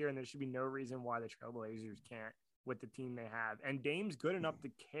 games this year, and there should be no reason why the Trailblazers can't with the team they have. And Dame's good enough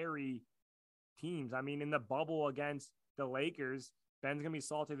to carry teams. I mean, in the bubble against the Lakers, Ben's going to be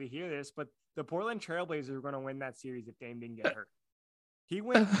salty to hear this, but the Portland Trailblazers are going to win that series if Dame didn't get hurt. He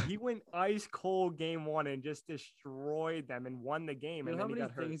went ice cold game 1 and just destroyed them and won the game. And how then many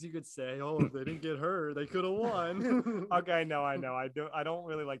got hurt. things you could say? Oh, if they didn't get hurt, they could have won. Okay, I know. I don't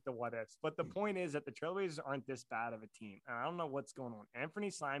really like the what ifs, but the point is that the Trailblazers aren't this bad of a team, and I don't know what's going on. Anthony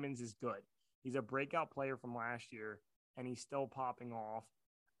Simons is good. He's a breakout player from last year, and he's still popping off.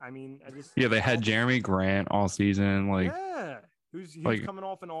 I mean, they had Jeremy Grant all season, who's coming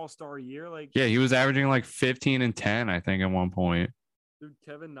off an all-star year, he was averaging like 15 and 10, I think, at one point. Dude,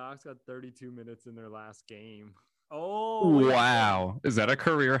 Kevin Knox got 32 minutes in their last game. Oh, wow. Is that a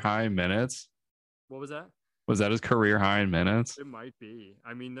career high in minutes? What was that? Was that his career high in minutes? It might be.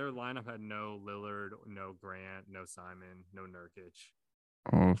 I mean, their lineup had no Lillard, no Grant, no Simon, no Nurkic.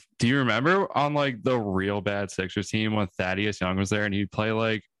 Oh, do you remember on like the real bad Sixers team when Thaddeus Young was there and he'd play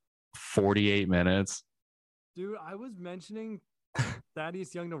like 48 minutes? Dude, I was mentioning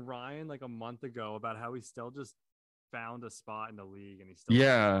Thaddeus Young to Ryan like a month ago about how he still just found a spot in the league and he's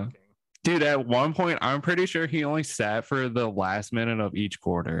still dude, at one point I'm pretty sure he only sat for the last minute of each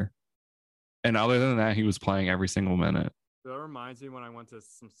quarter, and other than that he was playing every single minute. That reminds me when I went to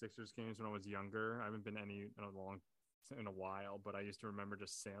some Sixers games when I was younger. I haven't been any in a while, but I used to remember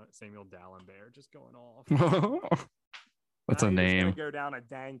just Samuel Dallenberg just going off. That's a name. He's gonna go down a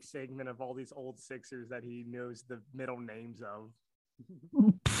dank segment of all these old Sixers that he knows the middle names of.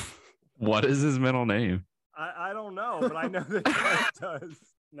 What is his middle name? I don't know, but I know that he does.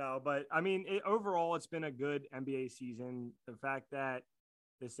 No, but I mean, overall, it's been a good NBA season. The fact that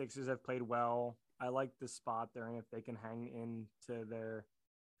the Sixers have played well, I like the spot they're in. If they can hang into their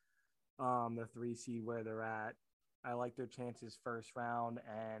the 3 seed where they're at, I like their chances first round,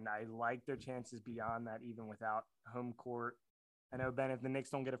 and I like their chances beyond that, even without home court. I know, Ben, if the Knicks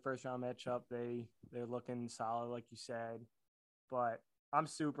don't get a first round matchup, they're looking solid, like you said, but I'm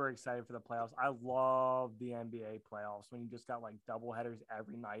super excited for the playoffs. I love the NBA playoffs when you just got like doubleheaders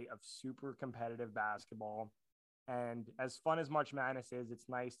every night of super competitive basketball. And as fun as March Madness is, it's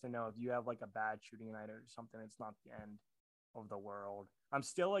nice to know if you have like a bad shooting night or something, it's not the end of the world. I'm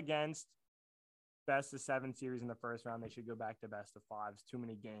still against best of 7 series in the first round. They should go back to best of 5s. Too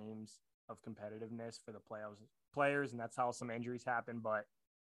many games of competitiveness for the players, and that's how some injuries happen. But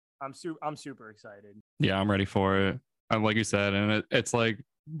I'm super excited. Yeah, I'm ready for it. Like you said, and it's like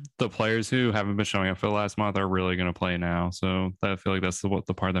the players who haven't been showing up for the last month are really going to play now. So I feel like that's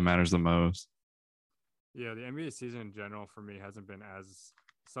the part that matters the most. Yeah, the NBA season in general for me hasn't been as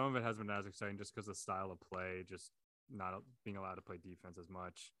some of it hasn't been as exciting just because the style of play, just not being allowed to play defense as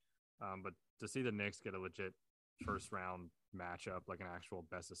much. But to see the Knicks get a legit first round matchup, like an actual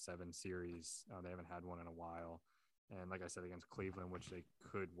best of 7 series, they haven't had one in a while. And like I said, against Cleveland, which they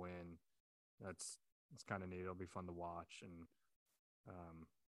could win, it's kind of neat. It'll be fun to watch. And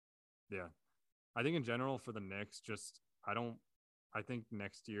yeah, I think in general for the Knicks, I think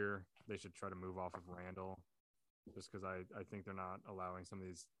next year they should try to move off of Randall, just because I think they're not allowing some of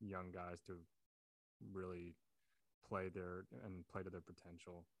these young guys to really play to their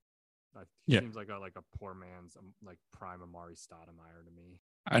potential. He seems like a poor man's like prime Amari Stoudemire to me.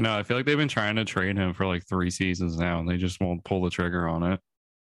 I know. I feel like they've been trying to trade him for like 3 seasons now, and they just won't pull the trigger on it.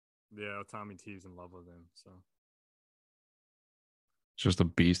 Yeah, Tommy T's in love with him, so it's just a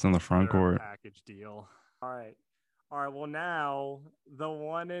beast on the front court. Package deal. All right. Well, now the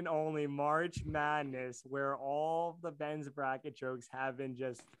one and only March Madness, where all the Ben's bracket jokes have been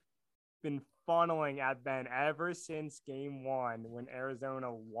funneling at Ben ever since game 1 when Arizona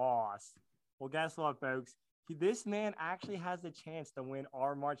lost. Well, guess what, folks? This man actually has the chance to win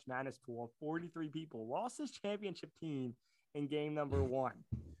our March Madness pool of 43 people. Lost his championship team in game number 1.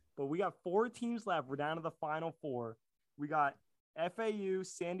 But we got 4 teams left. We're down to the final 4. We got FAU,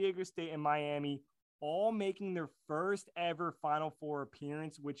 San Diego State, and Miami all making their first ever Final 4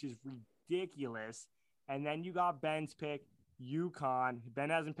 appearance, which is ridiculous. And then you got Ben's pick, UConn. Ben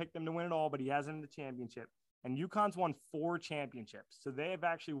hasn't picked them to win it all, but he has them in the championship. And UConn's won 4 championships. So they have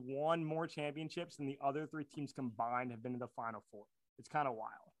actually won more championships than the other 3 teams combined have been in the Final 4. It's kind of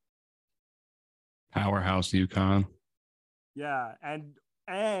wild. Powerhouse UConn. Yeah,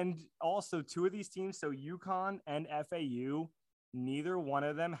 and also 2 of these teams, so UConn and FAU, neither one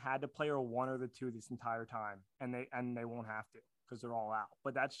of them had to play or 1 or the 2 this entire time, and they won't have to because they're all out.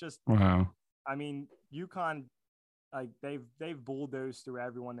 But that's just wow. I mean, UConn, like they've bulldozed through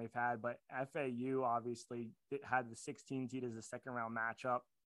everyone they've had, but FAU obviously had the 16 seed as a second round matchup,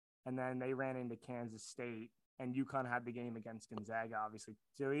 and then they ran into Kansas State, and UConn had the game against Gonzaga, obviously.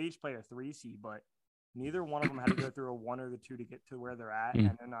 So they each played a 3 seed, but neither one of them had to go through a 1 or the 2 to get to where they're at,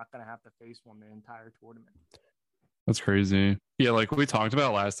 and they're not going to have to face one the entire tournament. That's crazy. Yeah, like we talked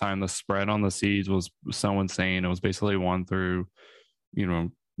about last time, the spread on the seeds was so insane. It was basically 1 through,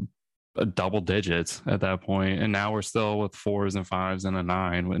 double digits at that point. And now we're still with 4s and 5s and a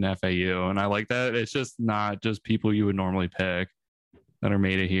 9 with an FAU. And I like that. It's just not just people you would normally pick that are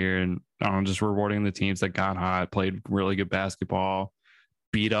made it here. And I'm just rewarding the teams that got hot, played really good basketball,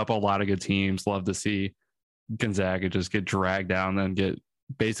 beat up a lot of good teams. Love to see Gonzaga just get dragged down and then get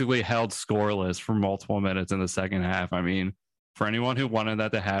basically held scoreless for multiple minutes in the second half. I mean, for anyone who wanted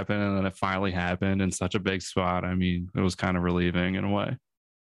that to happen and then it finally happened in such a big spot, I mean, it was kind of relieving in a way.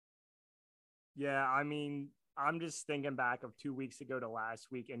 Yeah, I mean, I'm just thinking back of 2 weeks ago to last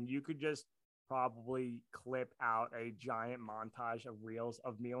week, and you could just probably clip out a giant montage of reels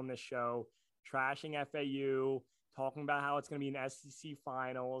of me on this show trashing FAU, talking about how it's going to be an SEC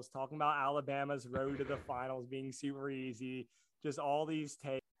finals, talking about Alabama's road to the finals being super easy, just all these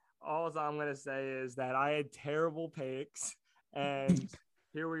takes. All I'm going to say is that I had terrible picks, and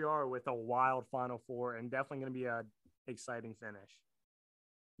here we are with a wild Final 4, and definitely going to be an exciting finish.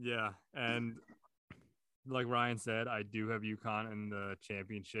 Yeah, and like Ryan said, I do have UConn in the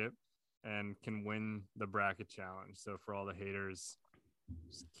championship and can win the bracket challenge. So for all the haters,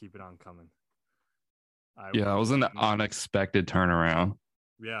 just keep it on coming. It was an unexpected turnaround.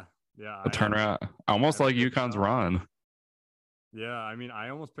 Yeah. A turnaround, almost like UConn's run. Yeah, I mean, I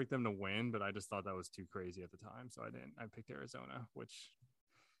almost picked them to win, but I just thought that was too crazy at the time, so I didn't. I picked Arizona,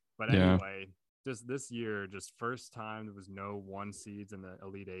 anyway, just this year, just first time there was no 1 seeds in the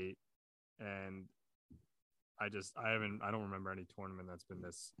Elite 8, and I don't remember any tournament that's been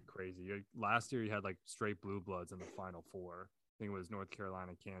this crazy. Last year you had like straight blue bloods in the Final 4. I think it was North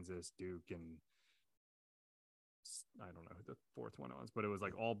Carolina, Kansas, Duke, and I don't know who the 4th one was, but it was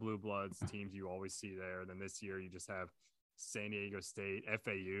like all blue bloods teams you always see there. Then this year you just have San Diego State,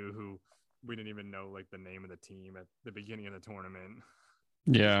 FAU, who we didn't even know like the name of the team at the beginning of the tournament.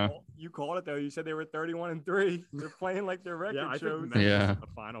 Yeah, you called it though. You said they were 31-3. They're playing like their record shows. The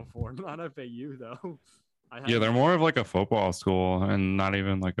Final 4, not FAU though. Yeah, they're more of like a football school and not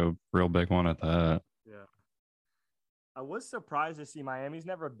even like a real big one at that. Yeah. I was surprised to see Miami's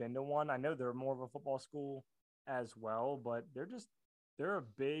never been to one. I know they're more of a football school as well, but they're a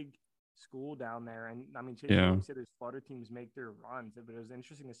big school down there. And I mean, Chase, you always say there's Florida teams make their runs, but it was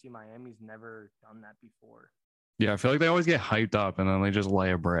interesting to see Miami's never done that before. Yeah, I feel like they always get hyped up and then they just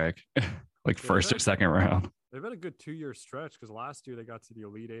lay a brick, like first or second round. They've had a good 2-year stretch because last year they got to the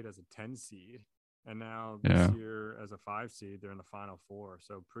Elite Eight as a 10 seed, and now this year as a 5 seed, they're in the Final Four.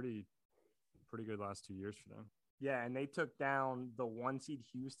 So pretty good last 2 years for them. Yeah, and they took down the 1 seed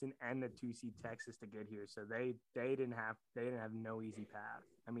Houston and the 2 seed Texas to get here. So they didn't have no easy path.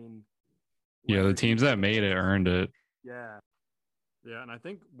 I mean, yeah, the teams that made it earned it. Yeah. Yeah, and I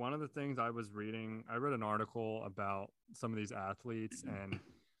think one of the things I read an article about some of these athletes, and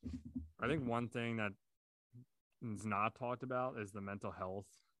I think one thing that is not talked about is the mental health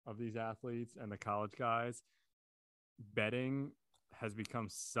of these athletes and the college guys. Betting has become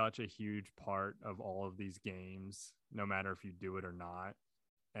such a huge part of all of these games, no matter if you do it or not.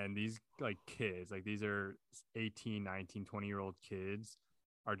 And these like kids, like these are 18, 19, 20-year-old kids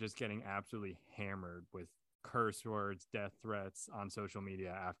are just getting absolutely hammered with curse words, death threats on social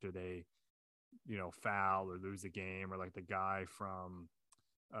media after they, foul or lose a game, or like the guy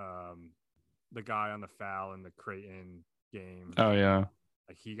on the foul in the Creighton game. Oh yeah.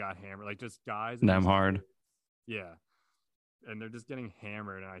 Like he got hammered, like just guys. Nemhard. Yeah. And they're just getting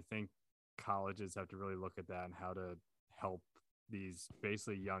hammered. And I think colleges have to really look at that and how to help these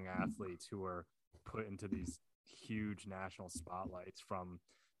basically young athletes who are put into these huge national spotlights from,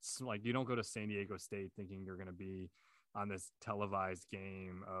 like, you don't go to San Diego State thinking you're going to be on this televised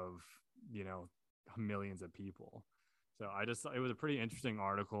game of, millions of people. So it was a pretty interesting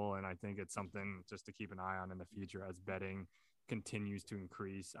article. And I think it's something just to keep an eye on in the future as betting continues to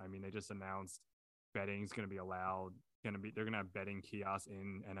increase. I mean, they just announced betting is going to be allowed. They're going to have betting kiosks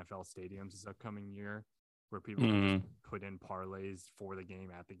in NFL stadiums this upcoming year where people can just put in parlays for the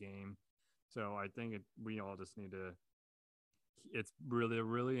game at the game. So I think we all just need to, it's really,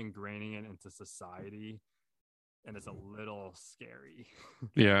 really ingraining it into society, and it's a little scary.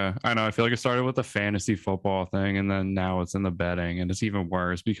 Yeah, I know. I feel like it started with the fantasy football thing, and then now it's in the betting, and it's even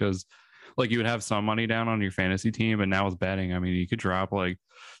worse because like you would have some money down on your fantasy team, and now with betting, I mean, you could drop like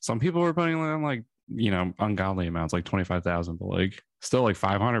some people were putting on like, ungodly amounts, like 25,000, but like still like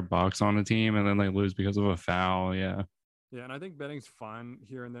 $500 on a team, and then they lose because of a foul. Yeah. Yeah. And I think betting's fun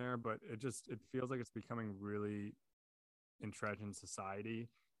here and there, but it feels like it's becoming really entrenched in society.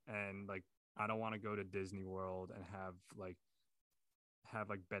 And like, I don't want to go to Disney World and have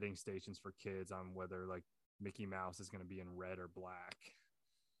betting stations for kids on whether like Mickey Mouse is going to be in red or black.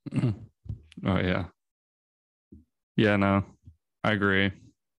 Oh yeah. Yeah, no, I agree.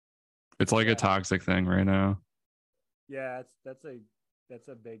 It's like a toxic thing right now. Yeah, that's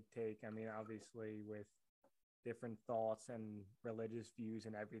a big take. I mean, obviously with different thoughts and religious views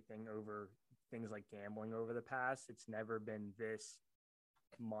and everything over things like gambling over the past, it's never been this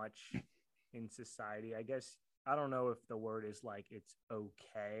much in society. I guess I don't know if the word is like it's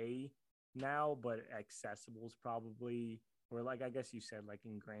okay now, but accessible is probably, or like I guess you said, like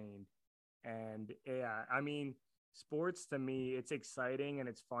ingrained. And yeah, I mean, sports to me, it's exciting and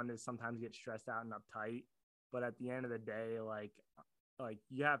it's fun to sometimes get stressed out and uptight, but at the end of the day, like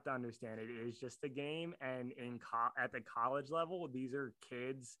you have to understand it is just a game. And at the college level, these are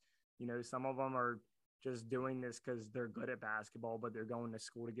kids, some of them are just doing this because they're good at basketball, but they're going to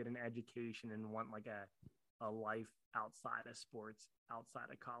school to get an education and want like a life outside of sports,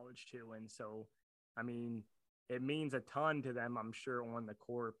 outside of college too. And so, I mean, it means a ton to them, I'm sure, on the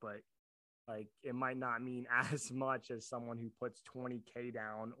court, but like it might not mean as much as someone who puts $20K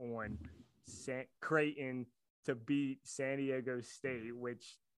down on Creighton to beat San Diego State,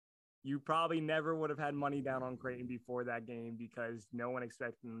 which you probably never would have had money down on Creighton before that game because no one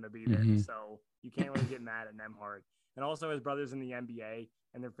expected them to be there. So you can't really get mad at them hard. And also his brother's in the NBA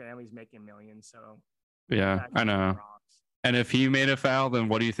and their family's making millions. So yeah, I know. And if he made a foul, then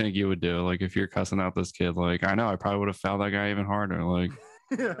what do you think you would do? Like if you're cussing out this kid, like I know I probably would have fouled that guy even harder. Like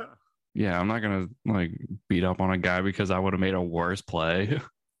yeah, I'm not gonna like beat up on a guy because I would have made a worse play.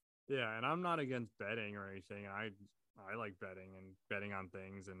 Yeah, and I'm not against betting or anything. I like betting and betting on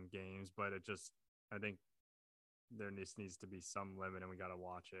things and games, but I think there needs to be some limit, and we got to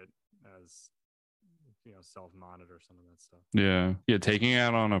watch it as self-monitor some of that stuff. Yeah, taking it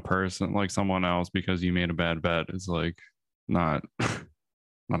out on a person like someone else because you made a bad bet is like not a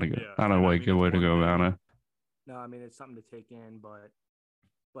good, good way to go about it. No, I mean it's something to take in, but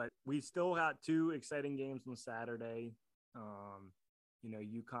we still got 2 exciting games on Saturday.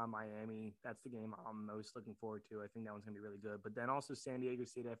 UConn, Miami. That's the game I'm most looking forward to. I think that one's going to be really good. But then also San Diego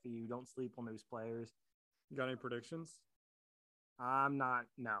State FEU. Don't sleep on those players. You got any predictions? I'm not.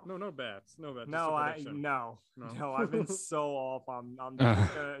 No. No bets. No bets. No, No, I've been so off. I'm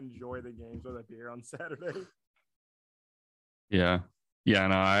just gonna enjoy the games with a beer on Saturday. Yeah.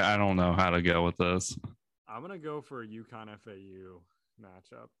 No, I don't know how to go with this. I'm gonna go for a UConn FAU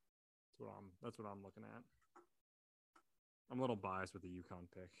matchup. That's what I'm looking at. I'm a little biased with the UConn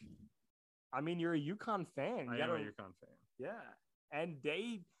pick. I mean, you're a UConn fan. I am a UConn fan. Yeah, and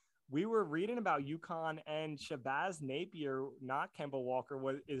we were reading about UConn, and Shabazz Napier, not Kemba Walker,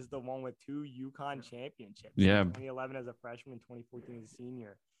 is the one with 2 UConn championships. Yeah. 2011 as a freshman, 2014 as a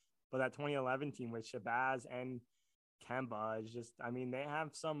senior. But that 2011 team with Shabazz and Kemba is just, they have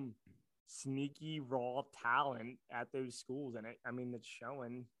some sneaky raw talent at those schools, and it's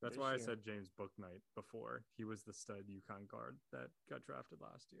showing. That's why I said James Bouknight before. He was the stud UConn guard that got drafted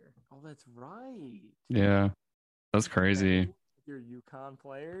last year. Oh, that's right. Yeah, that's crazy. Your UConn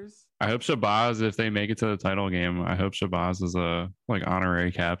players. I hope Shabazz, if they make it to the title game, I hope Shabazz is a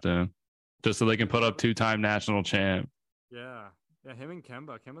honorary captain, just so they can put up 2-time national champ. Yeah, him and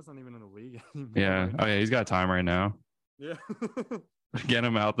Kemba. Kemba's not even in the league anymore. Yeah. Right Oh yeah, he's got time right now. Yeah. Get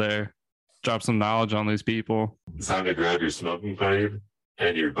him out there. Drop some knowledge on these people. It's time to grab your smoking pipe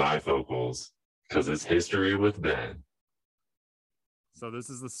and your bifocals, because it's history with Ben. So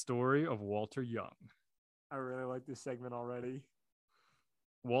this is the story of Walter Young. I really like this segment already.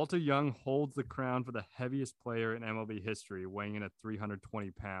 Walter Young holds the crown for the heaviest player in MLB history, weighing in at 320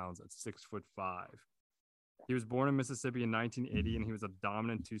 pounds at 6'5". He was born in Mississippi in 1980, and he was a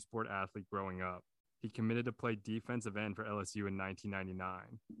dominant two-sport athlete growing up. He committed to play defensive end for LSU in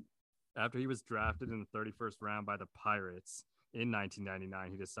 1999. After he was drafted in the 31st round by the Pirates in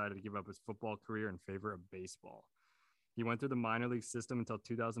 1999, he decided to give up his football career in favor of baseball. He went through the minor league system until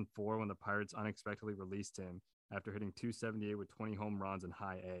 2004 when the Pirates unexpectedly released him after hitting .278 with 20 home runs in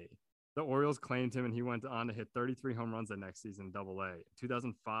High A. The Orioles claimed him, and he went on to hit 33 home runs the next season in Double A. In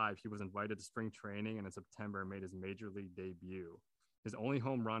 2005, he was invited to spring training, and in September made his major league debut. His only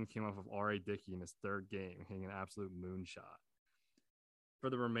home run came off of R.A. Dickey in his 3rd game, hitting an absolute moonshot. For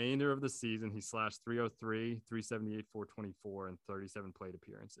the remainder of the season, he slashed .303, .378, .424, and 37 plate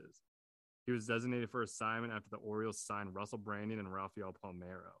appearances. He was designated for assignment after the Orioles signed Russell Brandon and Rafael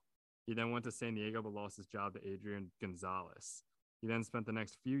Palmeiro. He then went to San Diego but lost his job to Adrian Gonzalez. He then spent the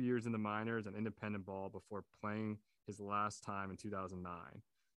next few years in the minors and independent ball before playing his last time in 2009.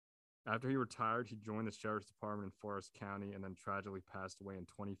 After he retired, he joined the Sheriff's Department in Forest County and then tragically passed away in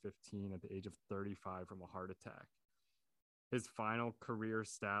 2015 at the age of 35 from a heart attack. His final career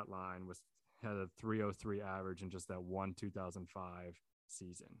stat line had a .303 average in just that one 2005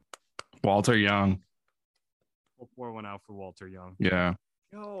 season. Walter Young. We'll pour one out for Walter Young. Yeah.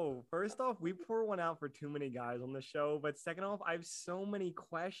 Yo, first off, we pour one out for too many guys on the show. But second off, I have so many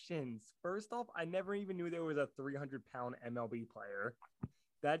questions. First off, I never even knew there was a 300-pound MLB player.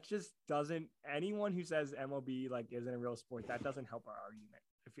 That just doesn't – anyone who says MLB isn't a real sport, that doesn't help our argument,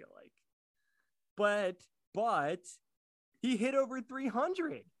 I feel like. But he hit over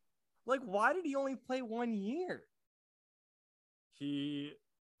 300. Why did he only play 1 year? He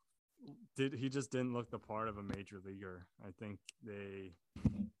just didn't look the part of a major leaguer. I think they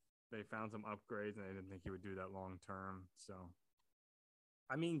found some upgrades, and they didn't think he would do that long term. So,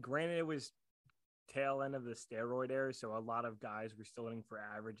 granted, it was tail end of the steroid era, so a lot of guys were still hitting for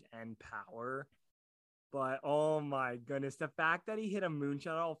average and power. But oh my goodness, the fact that he hit a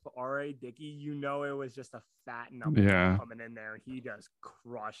moonshot off R.A. Dickey, it was just a fat number coming in there, and he just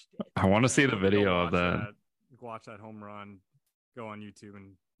crushed it. I want to see the video of that. Watch that home run. Go on YouTube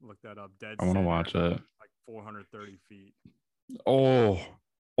and look that up. Dead. I want to watch it. 430 feet. Oh.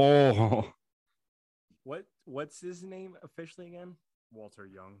 What's his name officially again? Walter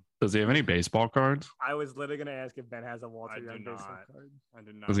Young. Does he have any baseball cards? I was literally going to ask if Ben has a Walter Young baseball card. I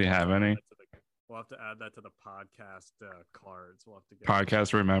do not. Does he have any? We'll have to add that to the podcast cards. We'll have to get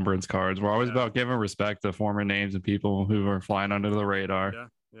podcast remembrance cards. We're always about giving respect to former names and people who are flying under the radar.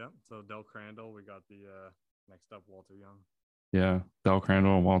 Yeah. So Del Crandall, we got the next up Walter Young. Yeah, Del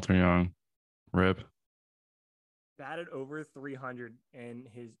Crandall and Walter Young. RIP. Batted over 300 in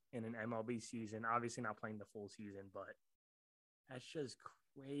an MLB season. Obviously not playing the full season, but that's just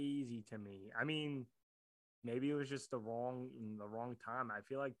crazy to me. Maybe it was just the wrong time. I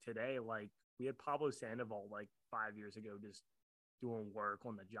feel like today, we had Pablo Sandoval 5 years ago just doing work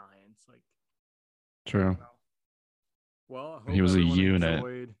on the Giants. True. Well, I hope he was a everyone unit.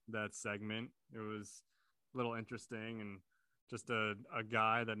 Enjoyed that segment. It was a little interesting and just a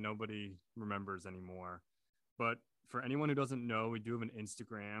guy that nobody remembers anymore. But for anyone who doesn't know, we do have an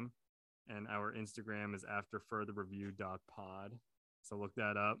Instagram, and our Instagram is afterfurtherreview.pod. So look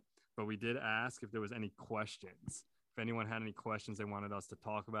that up. But we did ask if there was any questions. If anyone had any questions they wanted us to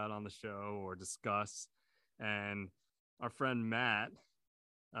talk about on the show or discuss. And our friend Matt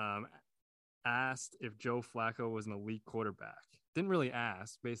asked if Joe Flacco was an elite quarterback. Didn't really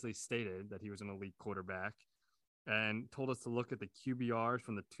ask, basically stated that he was an elite quarterback and told us to look at the QBRs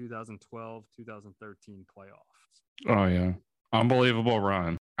from the 2012-2013 playoffs. Oh yeah, unbelievable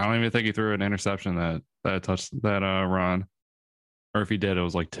run. I don't even think he threw an interception that touched that run, or if he did, it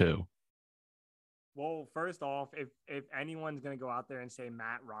was like 2. Well, first off, if anyone's gonna go out there and say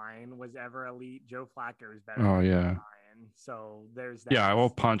Matt Ryan was ever elite, Joe Flacco is better. Oh than yeah. Matt Ryan. So there's that. Yeah, I will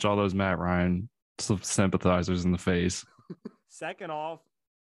punch all those Matt Ryan sympathizers in the face. Second off,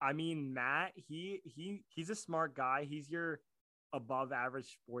 I mean Matt, he's a smart guy. He's your above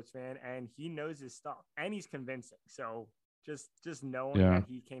average sports fan, and he knows his stuff, and he's convincing. So just knowing that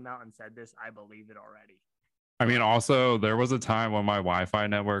he came out and said this, I believe it already. I mean, also, there was a time when my Wi-Fi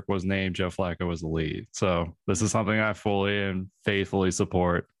network was named Joe Flacco was the lead. So this is something I fully and faithfully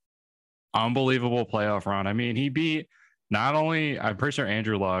support. Unbelievable playoff run. I mean, he beat not only, I'm pretty sure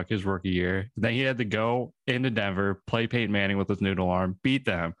Andrew Luck his rookie year, then he had to go into Denver, play Peyton Manning with his noodle arm, beat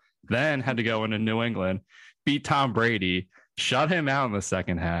them, then had to go into New England, beat Tom Brady, shut him out in the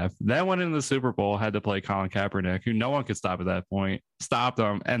second half, then went into the Super Bowl, had to play Colin Kaepernick, who no one could stop at that point, stopped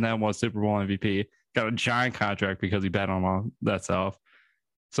him, and then was Super Bowl MVP. Got a giant contract because he bet on all that stuff.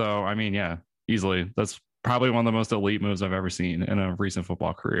 So, I mean, yeah, easily. That's probably one of the most elite moves I've ever seen in a recent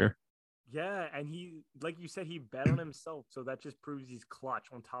football career. Yeah, and he, like you said, he bet on himself. So that just proves he's clutch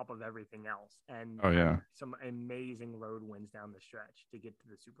on top of everything else. And some amazing road wins down the stretch to get to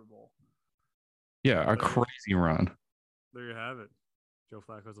the Super Bowl. Yeah, a crazy run. There you have it. Joe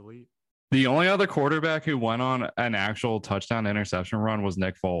Flacco's elite. The only other quarterback who went on an actual touchdown interception run was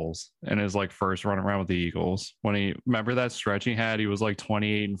Nick Foles in his first run around with the Eagles. When remember that stretch he had, he was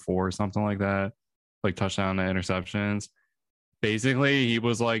 28-4, something like that, touchdown to interceptions. Basically, he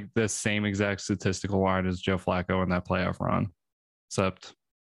was the same exact statistical line as Joe Flacco in that playoff run, except,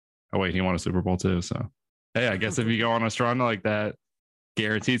 oh wait, he won a Super Bowl too. So, hey, I guess if you go on a run like that,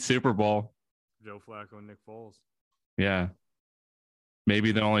 guaranteed Super Bowl. Joe Flacco and Nick Foles. Yeah.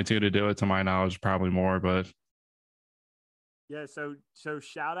 Maybe the only two to do it, to my knowledge, probably more, but yeah. So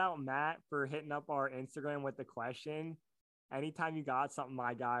shout out Matt for hitting up our Instagram with the question. Anytime you got something,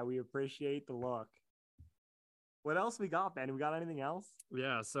 my guy, we appreciate the look. What else we got, Ben? We got anything else?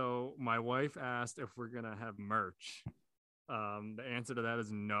 Yeah. So my wife asked if we're gonna have merch. The answer to that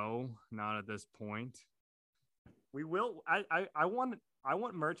is no, not at this point. We will. I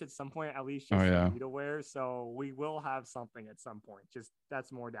want merch at some point, at least just for you to wear. So we will have something at some point. Just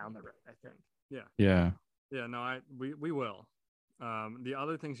that's more down the road, I think. Yeah. No, we will. The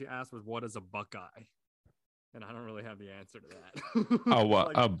other thing she asked was, "What is a Buckeye?" And I don't really have the answer to that. Oh,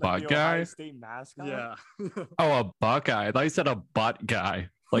 what a Buckeye? State mascot. Yeah. Oh, a Buckeye. I thought you said a butt guy,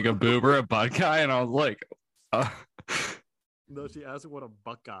 like a boober, a butt guy, and I was like, No, she asked what a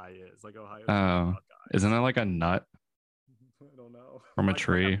Buckeye is, Ohio. Oh, isn't it a nut? I don't know. From a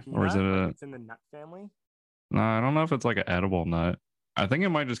tree, or is it it's in the nut family? No, I don't know if it's an edible nut. I think it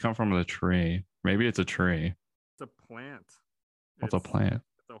might just come from the tree. Maybe it's a tree. It's a plant. What's a plant?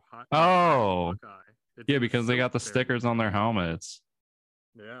 It's oh, yeah, because they got the stickers on their helmets.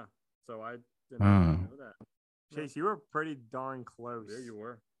 Yeah, so I didn't know that. Chase, you were pretty darn close. Yeah, you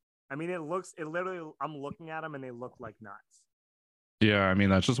were. I mean, it literally, I'm looking at them and they look like nuts. Yeah, I mean,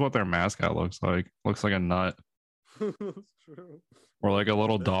 that's just what their mascot looks like. Looks like a nut. That's true. Or a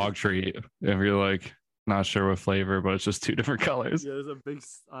little dog treat if you're not sure what flavor, but it's just two different colors. Yeah, there's a big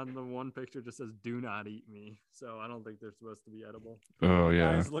on the one picture just says "Do not eat me," so I don't think they're supposed to be edible. Oh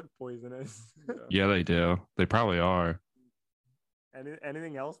yeah, guys look poisonous. Yeah, they do. They probably are.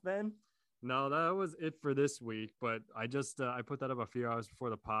 Anything else, Ben? No, that was it for this week. But I just I put that up a few hours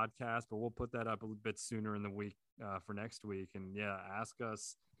before the podcast, but we'll put that up a bit sooner in the week for next week. And yeah, ask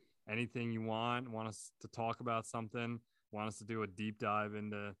us anything you want us to talk about something, want us to do a deep dive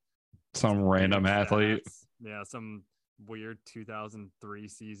into some random athlete. Yeah, some weird 2003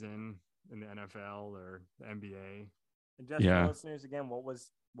 season in the NFL or the NBA. And just for listeners, again, what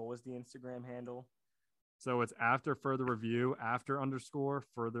was the Instagram handle? So it's after further review,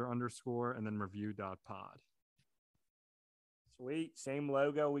 _further_, and then review.pod. Sweet. Same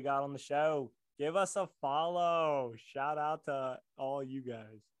logo we got on the show. Give us a follow. Shout out to all you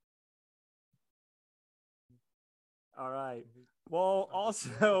guys. All right. Well,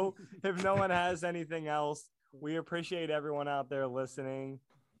 also, if no one has anything else, we appreciate everyone out there listening.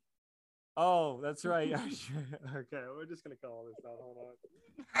 Oh, that's right. Okay, we're just gonna call this out. Hold on.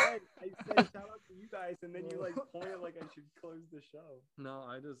 Hey, I said shout out to you guys, and then you like pointed like I should close the show. No,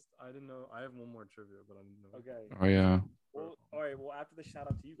 I didn't know. I have one more trivia, but I didn't know. Okay. Oh yeah. Well, all right. Well, after the shout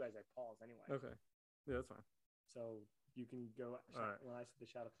out to you guys, I pause anyway. Okay. Yeah, that's fine. So you can go. All right. When I said the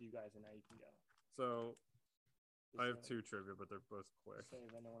shout out to you guys, and now you can go. So Just I have say- 2 trivia, but they're both quick. Say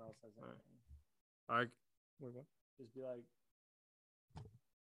that no one else has All right. anything. Wait, what? Just be like,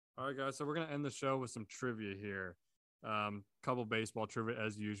 All right, guys. So we're gonna end the show with some trivia here. Couple baseball trivia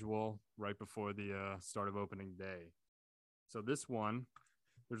as usual, right before the start of opening day. So this one,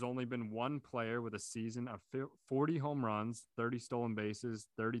 there's only been one player with a season of 40 home runs, 30 stolen bases,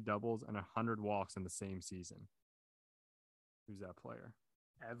 30 doubles, and 100 walks in the same season. Who's that player?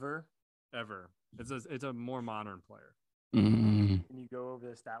 ever. It's a more modern player. Mm. Can you go over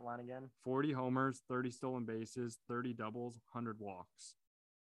the stat line again? 40 homers, 30 stolen bases, 30 doubles, 100 walks.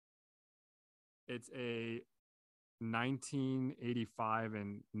 It's a 1985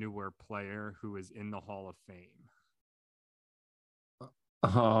 and newer player who is in the Hall of Fame.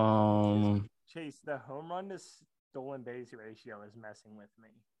 Chase, the home run to stolen base ratio is messing with me.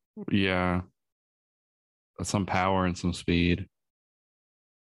 Yeah. Some power and some speed.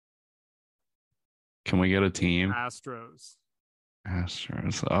 Can we get a team? Astros.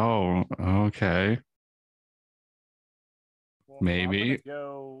 Oh, okay. Well, Maybe. I'm gonna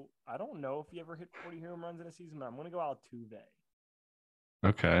go. I don't know if he ever hit 40 home runs in a season, but I'm gonna go Altuve.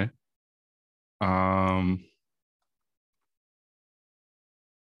 Okay. Wow,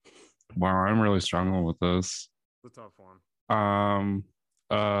 I'm really struggling with this. It's a tough one.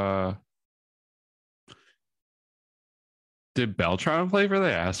 Uh did Beltran play for the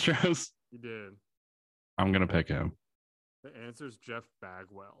Astros? You did. I'm gonna pick him. The answer is Jeff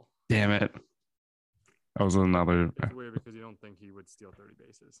Bagwell. Damn it. That was another. It's weird because you don't think he would steal 30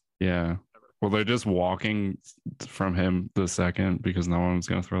 bases. Yeah. Well, they're just walking from him the second because no one's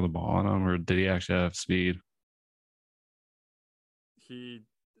gonna throw the ball at him, or did he actually have speed?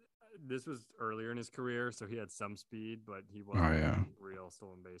 This was earlier in his career, so he had some speed, but he wasn't a real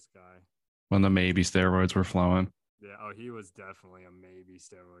stolen base guy. When the maybe steroids were flowing. Yeah. Oh, he was definitely a maybe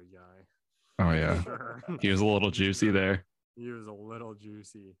steroid guy. Oh yeah. Sure. He was a little juicy there. He was a little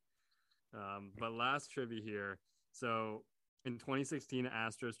juicy. But last trivia here. So in 2016,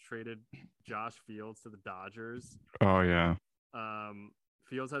 Astros traded Josh Fields to the Dodgers. Oh yeah.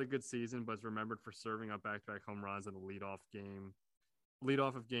 Fields had a good season, but is remembered for serving up back-to-back home runs in the leadoff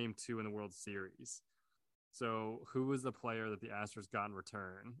of Game 2 in the World Series. So who was the player that the Astros got in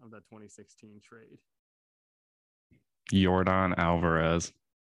return of that 2016 trade? Yordan Alvarez.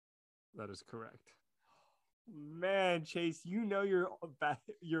 That is correct. Man, Chase, you know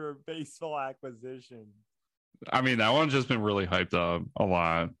your baseball acquisition. I mean, that one's just been really hyped up a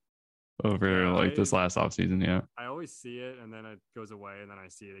lot over this last offseason. Yeah. I always see it and then it goes away and then I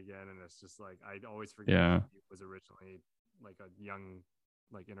see it again and it's just like I always forget he was originally like a young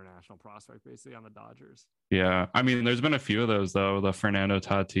international prospect basically on the Dodgers. Yeah. I mean, there's been a few of those though, the Fernando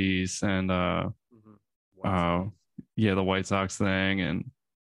Tatis and the White Sox thing, and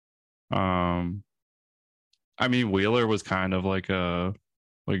I mean, Wheeler was kind of like a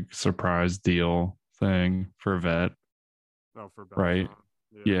surprise deal thing for Vet. Oh, for Beltran. Right.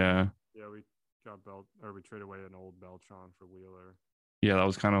 Yeah. Yeah, we got we traded away an old Beltran for Wheeler. Yeah, that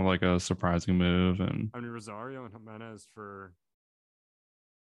was kind of like a surprising move. And I mean, Rosario and Jimenez for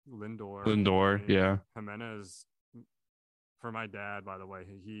Lindor. Lindor, yeah. Jimenez, for my dad, by the way,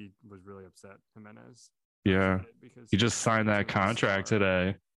 he was really upset. Jimenez. Yeah. Because he just signed that contract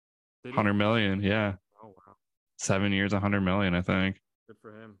today. 100 million. Yeah. Oh, wow. 7 years, 100 million, I think. Good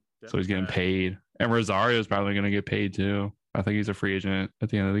for him. So he's getting paid. And Rosario is probably going to get paid too. I think he's a free agent at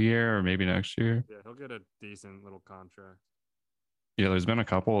the end of the year or maybe next year. Yeah, he'll get a decent little contract. Yeah, there's been a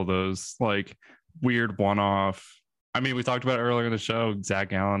couple of those like weird one-off. I mean, we talked about it earlier in the show,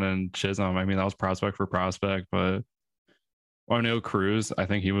 Zach Allen and Chisholm. I mean, that was prospect for prospect, but I know Cruz, I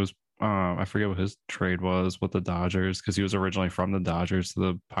think he was, I forget what his trade was with the Dodgers because he was originally from the Dodgers to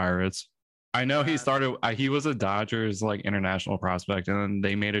the Pirates. I know he was a Dodgers like international prospect and then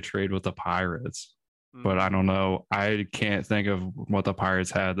they made a trade with the Pirates, but I don't know. I can't think of what the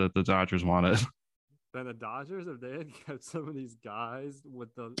Pirates had that the Dodgers wanted. Then the Dodgers, if they had kept some of these guys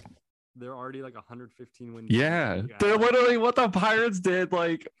they're already like 115 win. Yeah, they're literally what the Pirates did.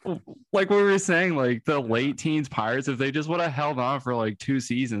 Like we were saying, like the late teens Pirates, if they just would have held on for like 2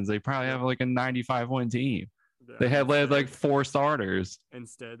 seasons, they probably have like a 95 win team. Yeah, they had like 4 starters.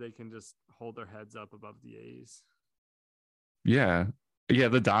 Instead, they can just hold their heads up above the A's. Yeah. Yeah,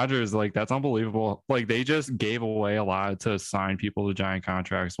 the Dodgers, like, that's unbelievable. Like, they just gave away a lot to sign people to giant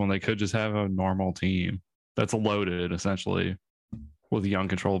contracts when they could just have a normal team that's loaded essentially with young,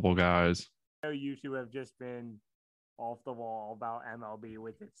 controllable guys. I know you two have just been off the wall about MLB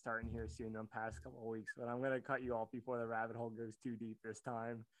with it starting here soon the past couple of weeks, but I'm going to cut you off before the rabbit hole goes too deep this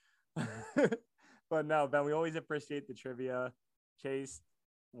time. But no, Ben, we always appreciate the trivia. Chase,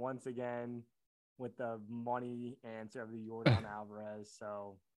 once again, with the money answer of the Yordan Alvarez.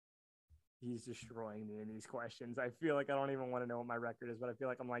 So he's destroying me in these questions. I feel like I don't even want to know what my record is, but I feel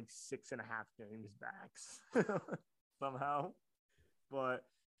like I'm like 6.5 games back somehow. But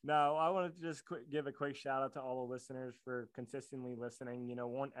no, I wanted to just give a quick shout out to all the listeners for consistently listening. You know,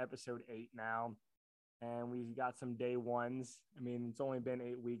 we're on episode 8 now, and we got some day ones. I mean, it's only been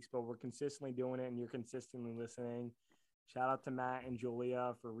 8 weeks, but we're consistently doing it, and you're consistently listening. Shout out to Matt and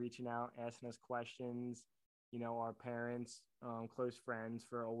Julia for reaching out, asking us questions. You know, our parents, close friends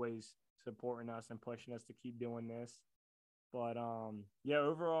for always supporting us and pushing us to keep doing this. But yeah,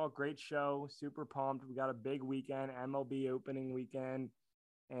 overall, great show. Super pumped. We got a big weekend, MLB opening weekend,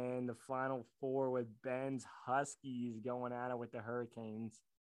 and the Final Four with Ben's Huskies going at it with the Hurricanes.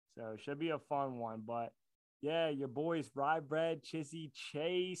 So it should be a fun one. But yeah, your boys, Rye Bread, Chizzy,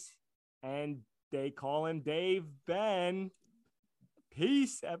 Chase, and they call him Dave Ben.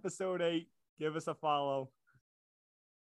 Peace, episode 8. Give us a follow.